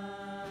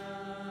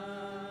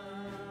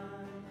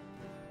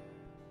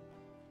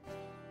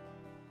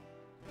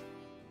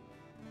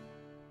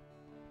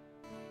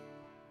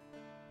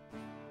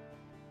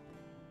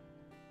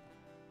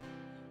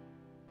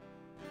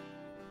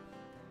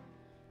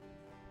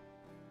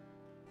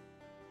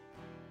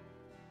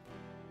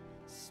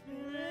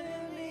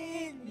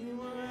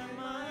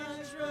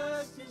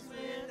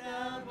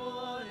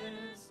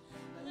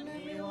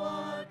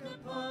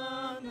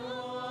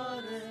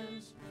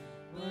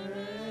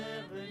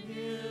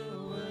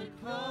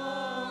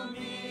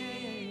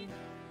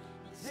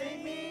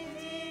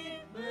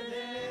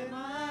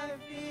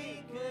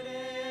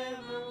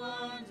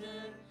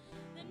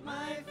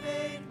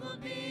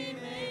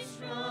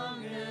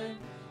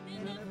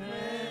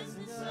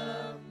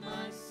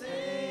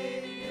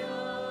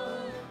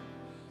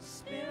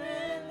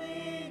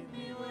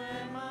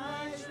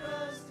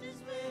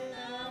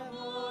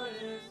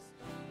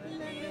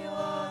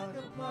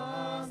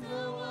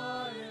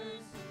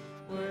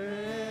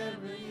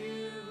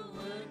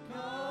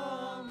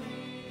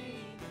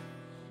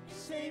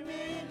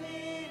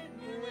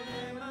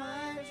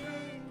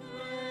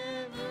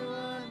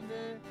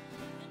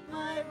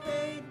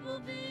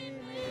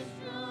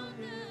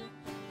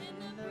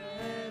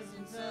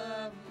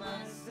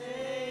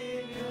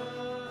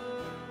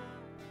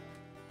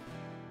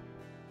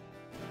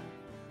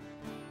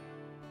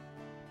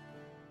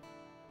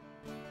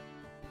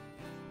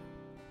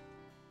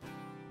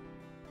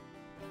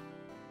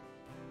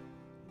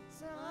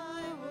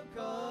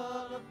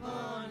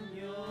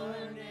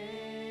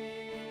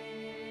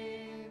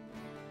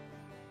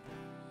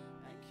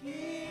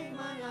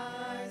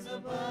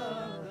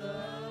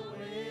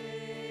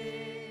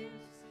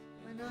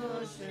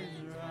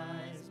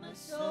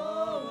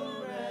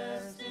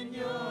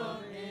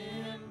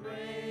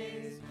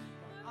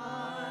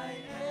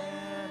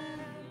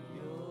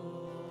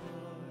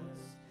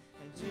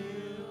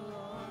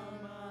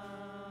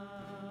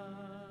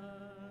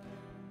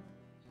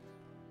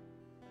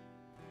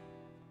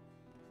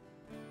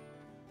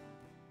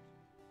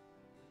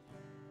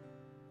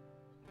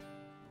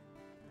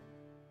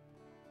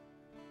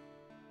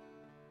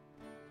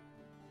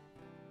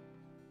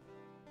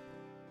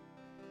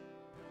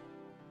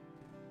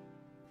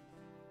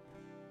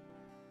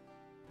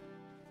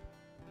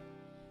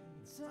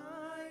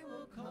 I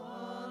will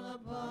call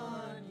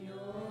upon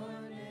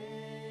your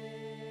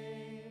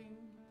name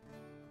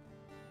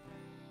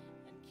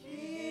and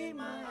keep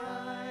my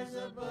eyes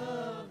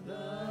above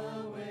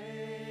the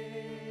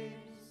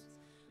waves.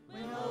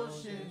 When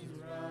oceans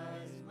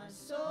rise, my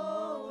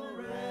soul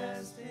will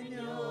rest in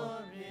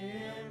your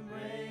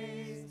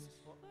embrace.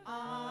 For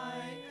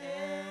I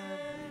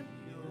am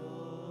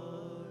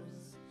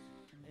yours,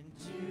 and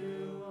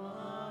you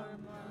are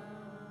mine.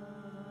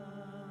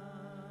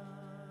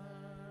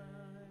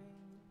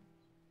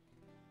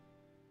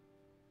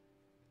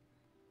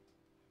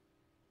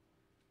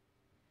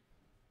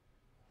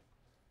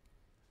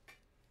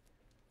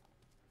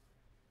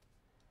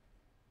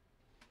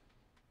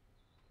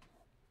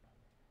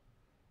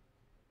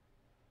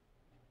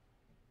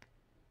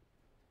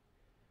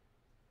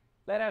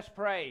 Let us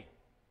pray.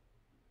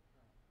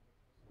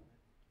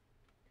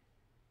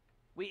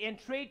 We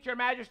entreat your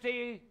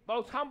majesty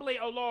most humbly,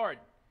 O Lord,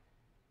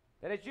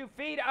 that as you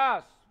feed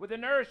us with the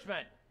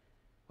nourishment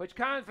which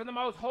comes from the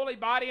most holy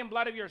body and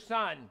blood of your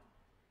Son,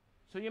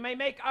 so you may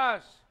make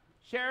us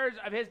sharers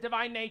of his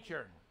divine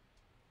nature,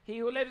 he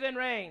who lives and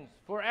reigns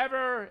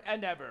forever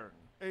and ever.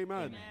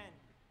 Amen.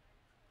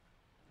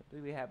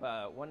 Do we have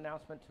one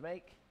announcement to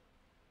make?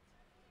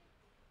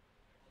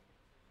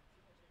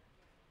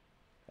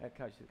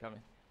 Coach is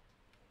coming.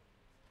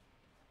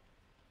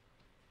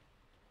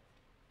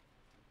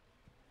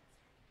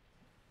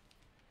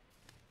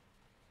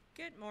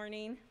 Good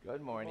morning.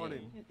 Good morning.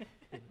 Morning.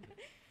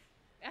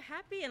 A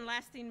happy and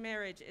lasting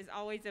marriage is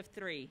always of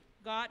three: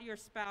 God, your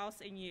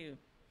spouse, and you.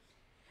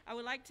 I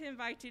would like to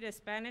invite you to a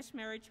Spanish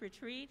marriage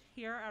retreat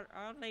here at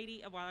Our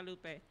Lady of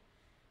Guadalupe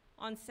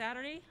on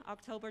Saturday,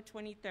 October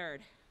 23rd.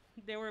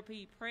 There will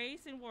be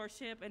praise and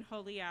worship and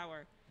holy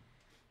hour.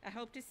 I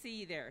hope to see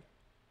you there.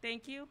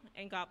 Thank you,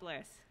 and God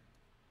bless.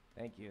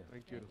 Thank you.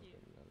 Thank you.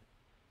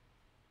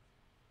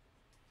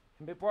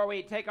 And before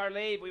we take our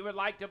leave, we would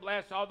like to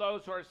bless all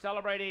those who are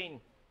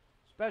celebrating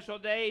special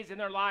days in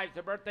their lives,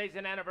 their birthdays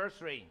and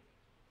anniversary.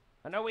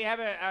 I know we have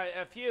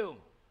a few.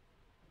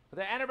 For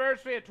the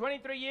anniversary of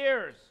 23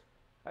 years,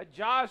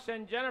 Josh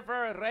and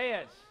Jennifer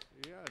Reyes.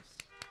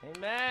 Yes.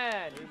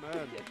 Amen.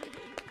 Amen.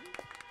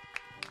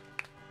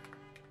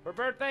 For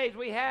birthdays,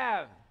 we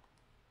have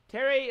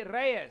Terry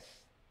Reyes,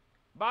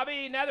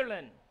 Bobby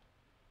Netherland,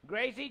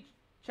 Gracie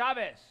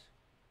Chavez,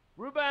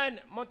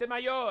 Ruben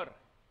Montemayor,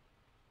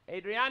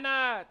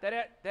 Adriana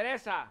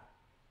Teresa,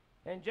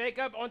 and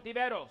Jacob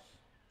Ontiveros.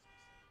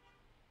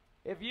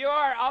 If you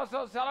are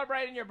also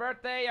celebrating your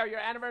birthday or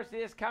your anniversary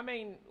this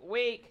coming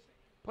week,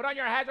 put on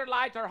your hazard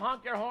lights or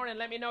honk your horn and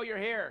let me know you're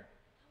here.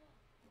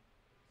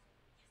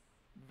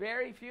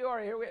 Very few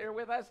are here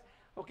with us.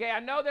 Okay, I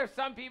know there's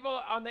some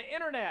people on the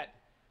internet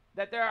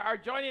that are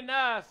joining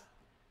us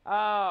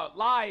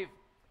live.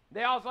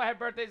 They also have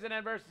birthdays and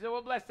anniversaries, so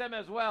we'll bless them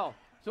as well.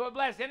 So we'll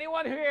bless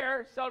anyone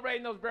here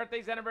celebrating those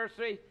birthdays,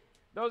 anniversary,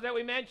 those that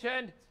we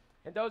mentioned,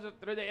 and those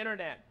through the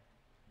internet.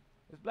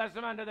 Let's bless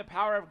them under the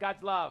power of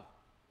God's love.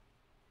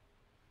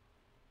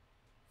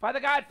 Father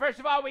God, first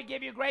of all, we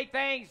give you great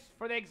thanks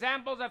for the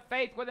examples of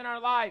faith within our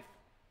life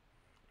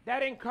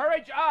that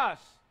encourage us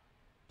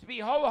to be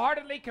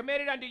wholeheartedly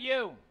committed unto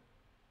you.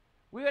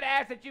 We would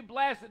ask that you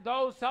bless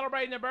those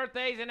celebrating their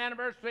birthdays and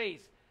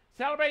anniversaries,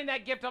 celebrating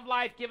that gift of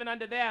life given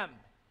unto them,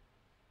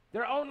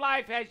 their own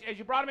life as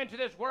you brought them into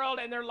this world,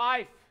 and their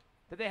life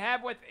that they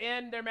have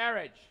within their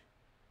marriage.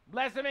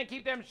 Bless them and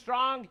keep them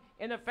strong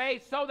in the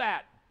faith so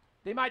that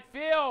they might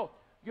feel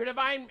your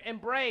divine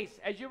embrace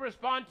as you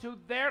respond to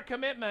their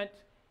commitment,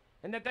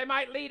 and that they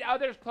might lead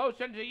others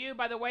closer to you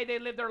by the way they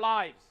live their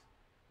lives.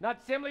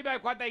 Not simply by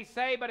what they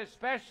say, but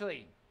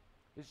especially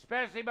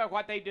by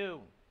what they do.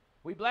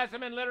 We bless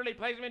them and literally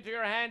place them into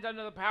your hands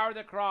under the power of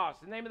the cross.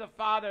 In the name of the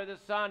Father, the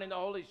Son, and the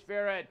Holy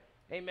Spirit.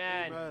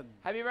 Amen. Amen.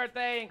 Happy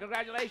birthday and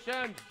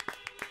congratulations.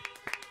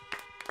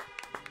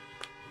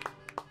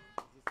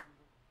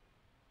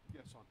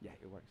 Yes, on. Yeah,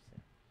 it works.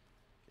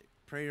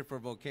 Prayer for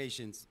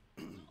vocations.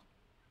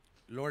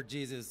 Lord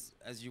Jesus,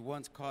 as you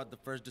once called the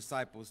first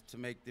disciples to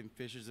make them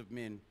fishers of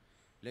men,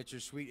 let your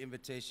sweet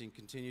invitation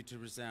continue to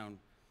resound.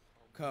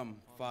 Come,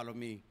 follow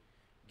me.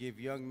 Give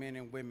young men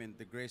and women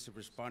the grace of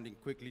responding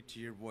quickly to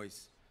your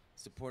voice.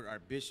 Support our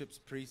bishops,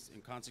 priests,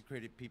 and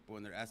consecrated people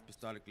in their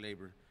apostolic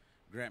labor.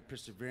 Grant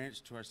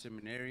perseverance to our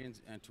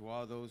seminarians and to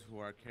all those who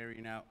are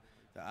carrying out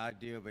the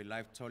idea of a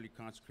life totally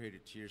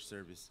consecrated to your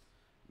service.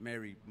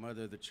 Mary,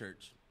 Mother of the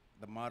Church,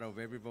 the motto of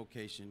every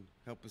vocation,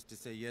 help us to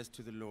say yes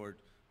to the Lord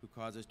who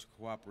calls us to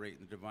cooperate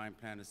in the divine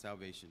plan of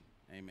salvation.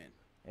 Amen.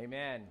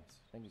 Amen.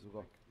 Thank you,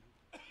 Zuko.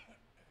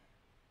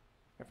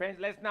 My friends,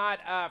 let's not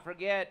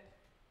forget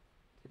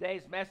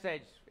today's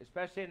message,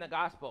 especially in the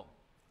gospel.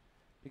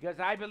 Because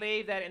I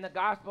believe that in the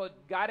gospel,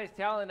 God is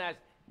telling us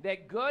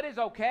that good is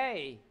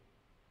okay,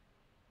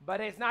 but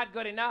it's not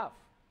good enough.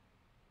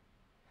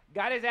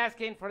 God is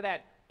asking for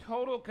that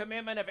total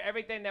commitment of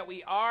everything that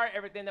we are,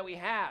 everything that we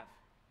have.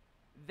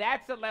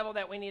 That's the level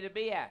that we need to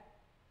be at.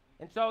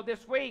 And so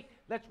this week,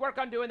 let's work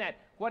on doing that.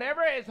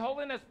 Whatever is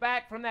holding us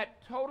back from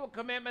that total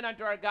commitment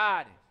unto our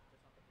God,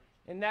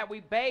 and that we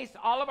base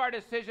all of our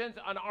decisions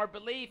on our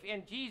belief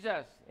in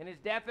Jesus, in his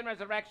death and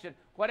resurrection.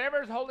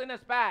 Whatever is holding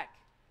us back,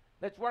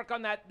 let's work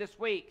on that this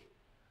week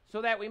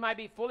so that we might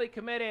be fully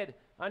committed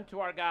unto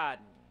our God.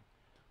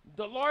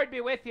 The Lord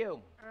be with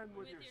you. And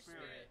with your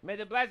spirit. May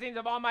the blessings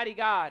of Almighty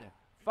God,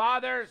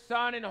 Father,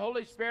 Son, and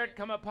Holy Spirit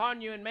come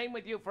upon you and remain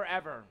with you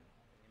forever.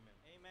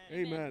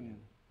 Amen.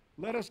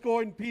 Let us go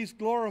in peace,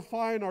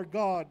 glorifying our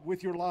God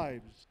with your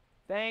lives.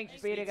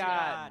 Thanks be to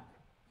God.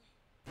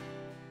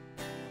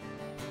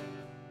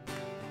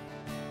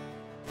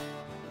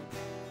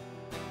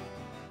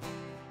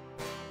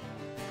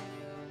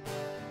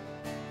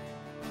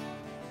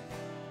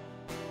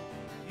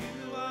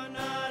 You are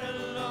not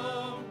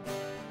alone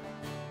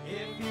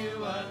if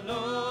you are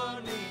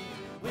lonely.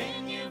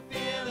 When you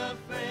feel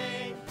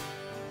afraid,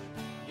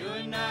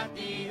 you're not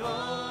the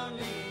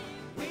only.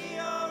 We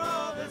are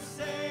all the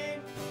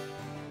same,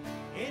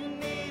 in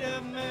need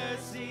of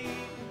mercy,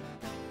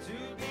 to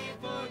be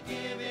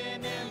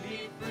forgiven and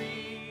be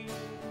free.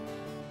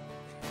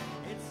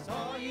 It's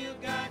all you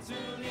got to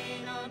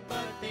lean on,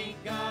 but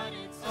thank God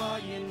it's all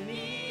you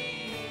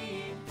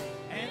need.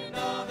 And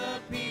all the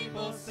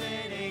people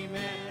said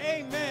amen.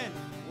 Amen.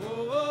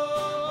 Whoa, whoa,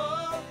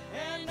 whoa.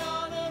 And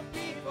all the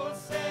people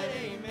said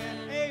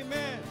amen.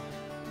 Amen.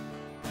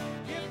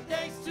 Give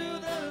thanks to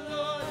the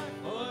Lord,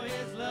 for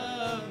his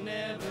love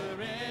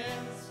never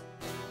ends.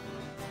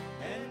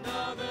 And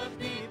all the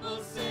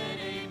people said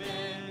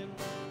amen.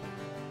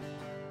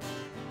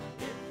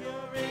 If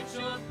you're rich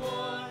or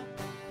poor,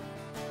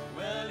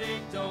 well,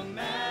 it don't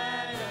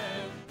matter.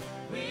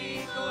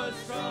 Weak or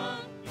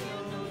strong,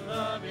 your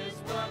love is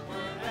what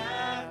we're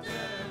after.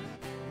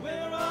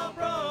 We're all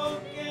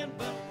broken,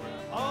 but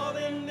we're all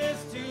in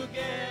this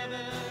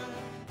together.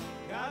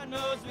 God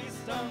knows we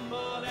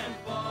stumble and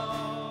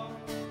fall.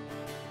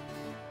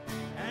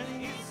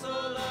 And he so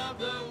loved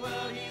the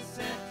world, he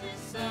sent his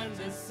son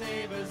to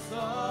save us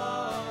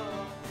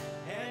all.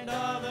 And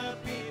all the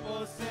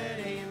people said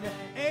amen.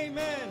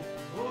 Amen.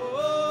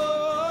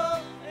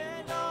 Oh,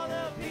 and all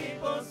the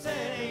people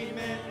said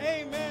amen.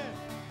 Amen.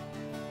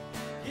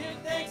 Give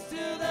thanks to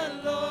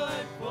the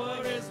Lord,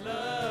 for his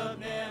love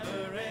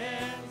never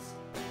ends.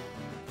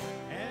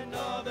 And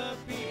all the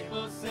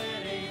people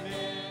said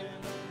amen.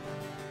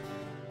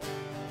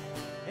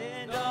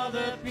 And all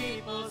the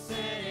people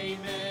said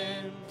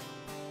amen.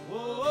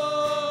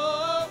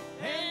 Whoa,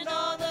 and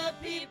all the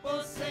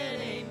people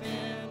said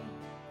amen.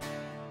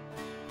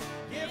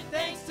 Give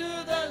thanks to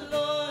the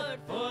Lord,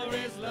 for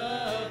his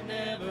love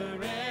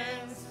never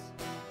ends.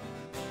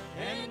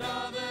 And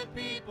all the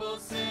people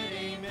said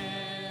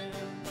amen.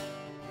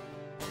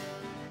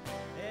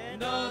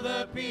 And all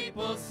the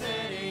people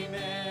said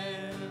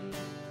amen.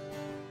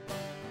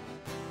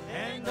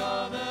 And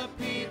all the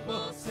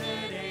people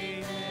said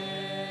amen.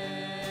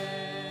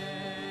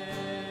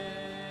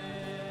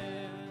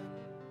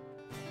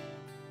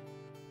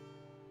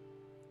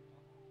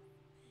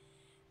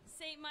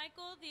 Saint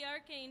Michael, the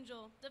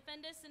archangel,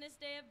 defend us in this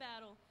day of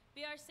battle.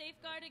 Be our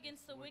safeguard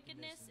against the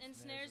wickedness and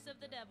snares of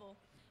the devil.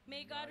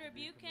 May God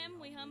rebuke him,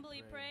 we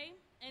humbly pray.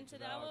 And to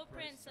thou, O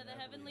Prince of the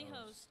heavenly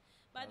host,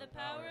 by the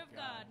power of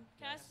God,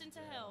 cast into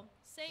hell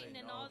Satan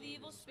and all the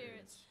evil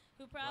spirits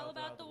who prowl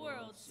about the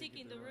world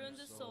seeking the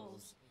ruins of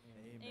souls.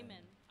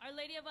 Amen. Our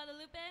Lady of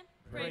Guadalupe,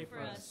 pray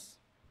for us.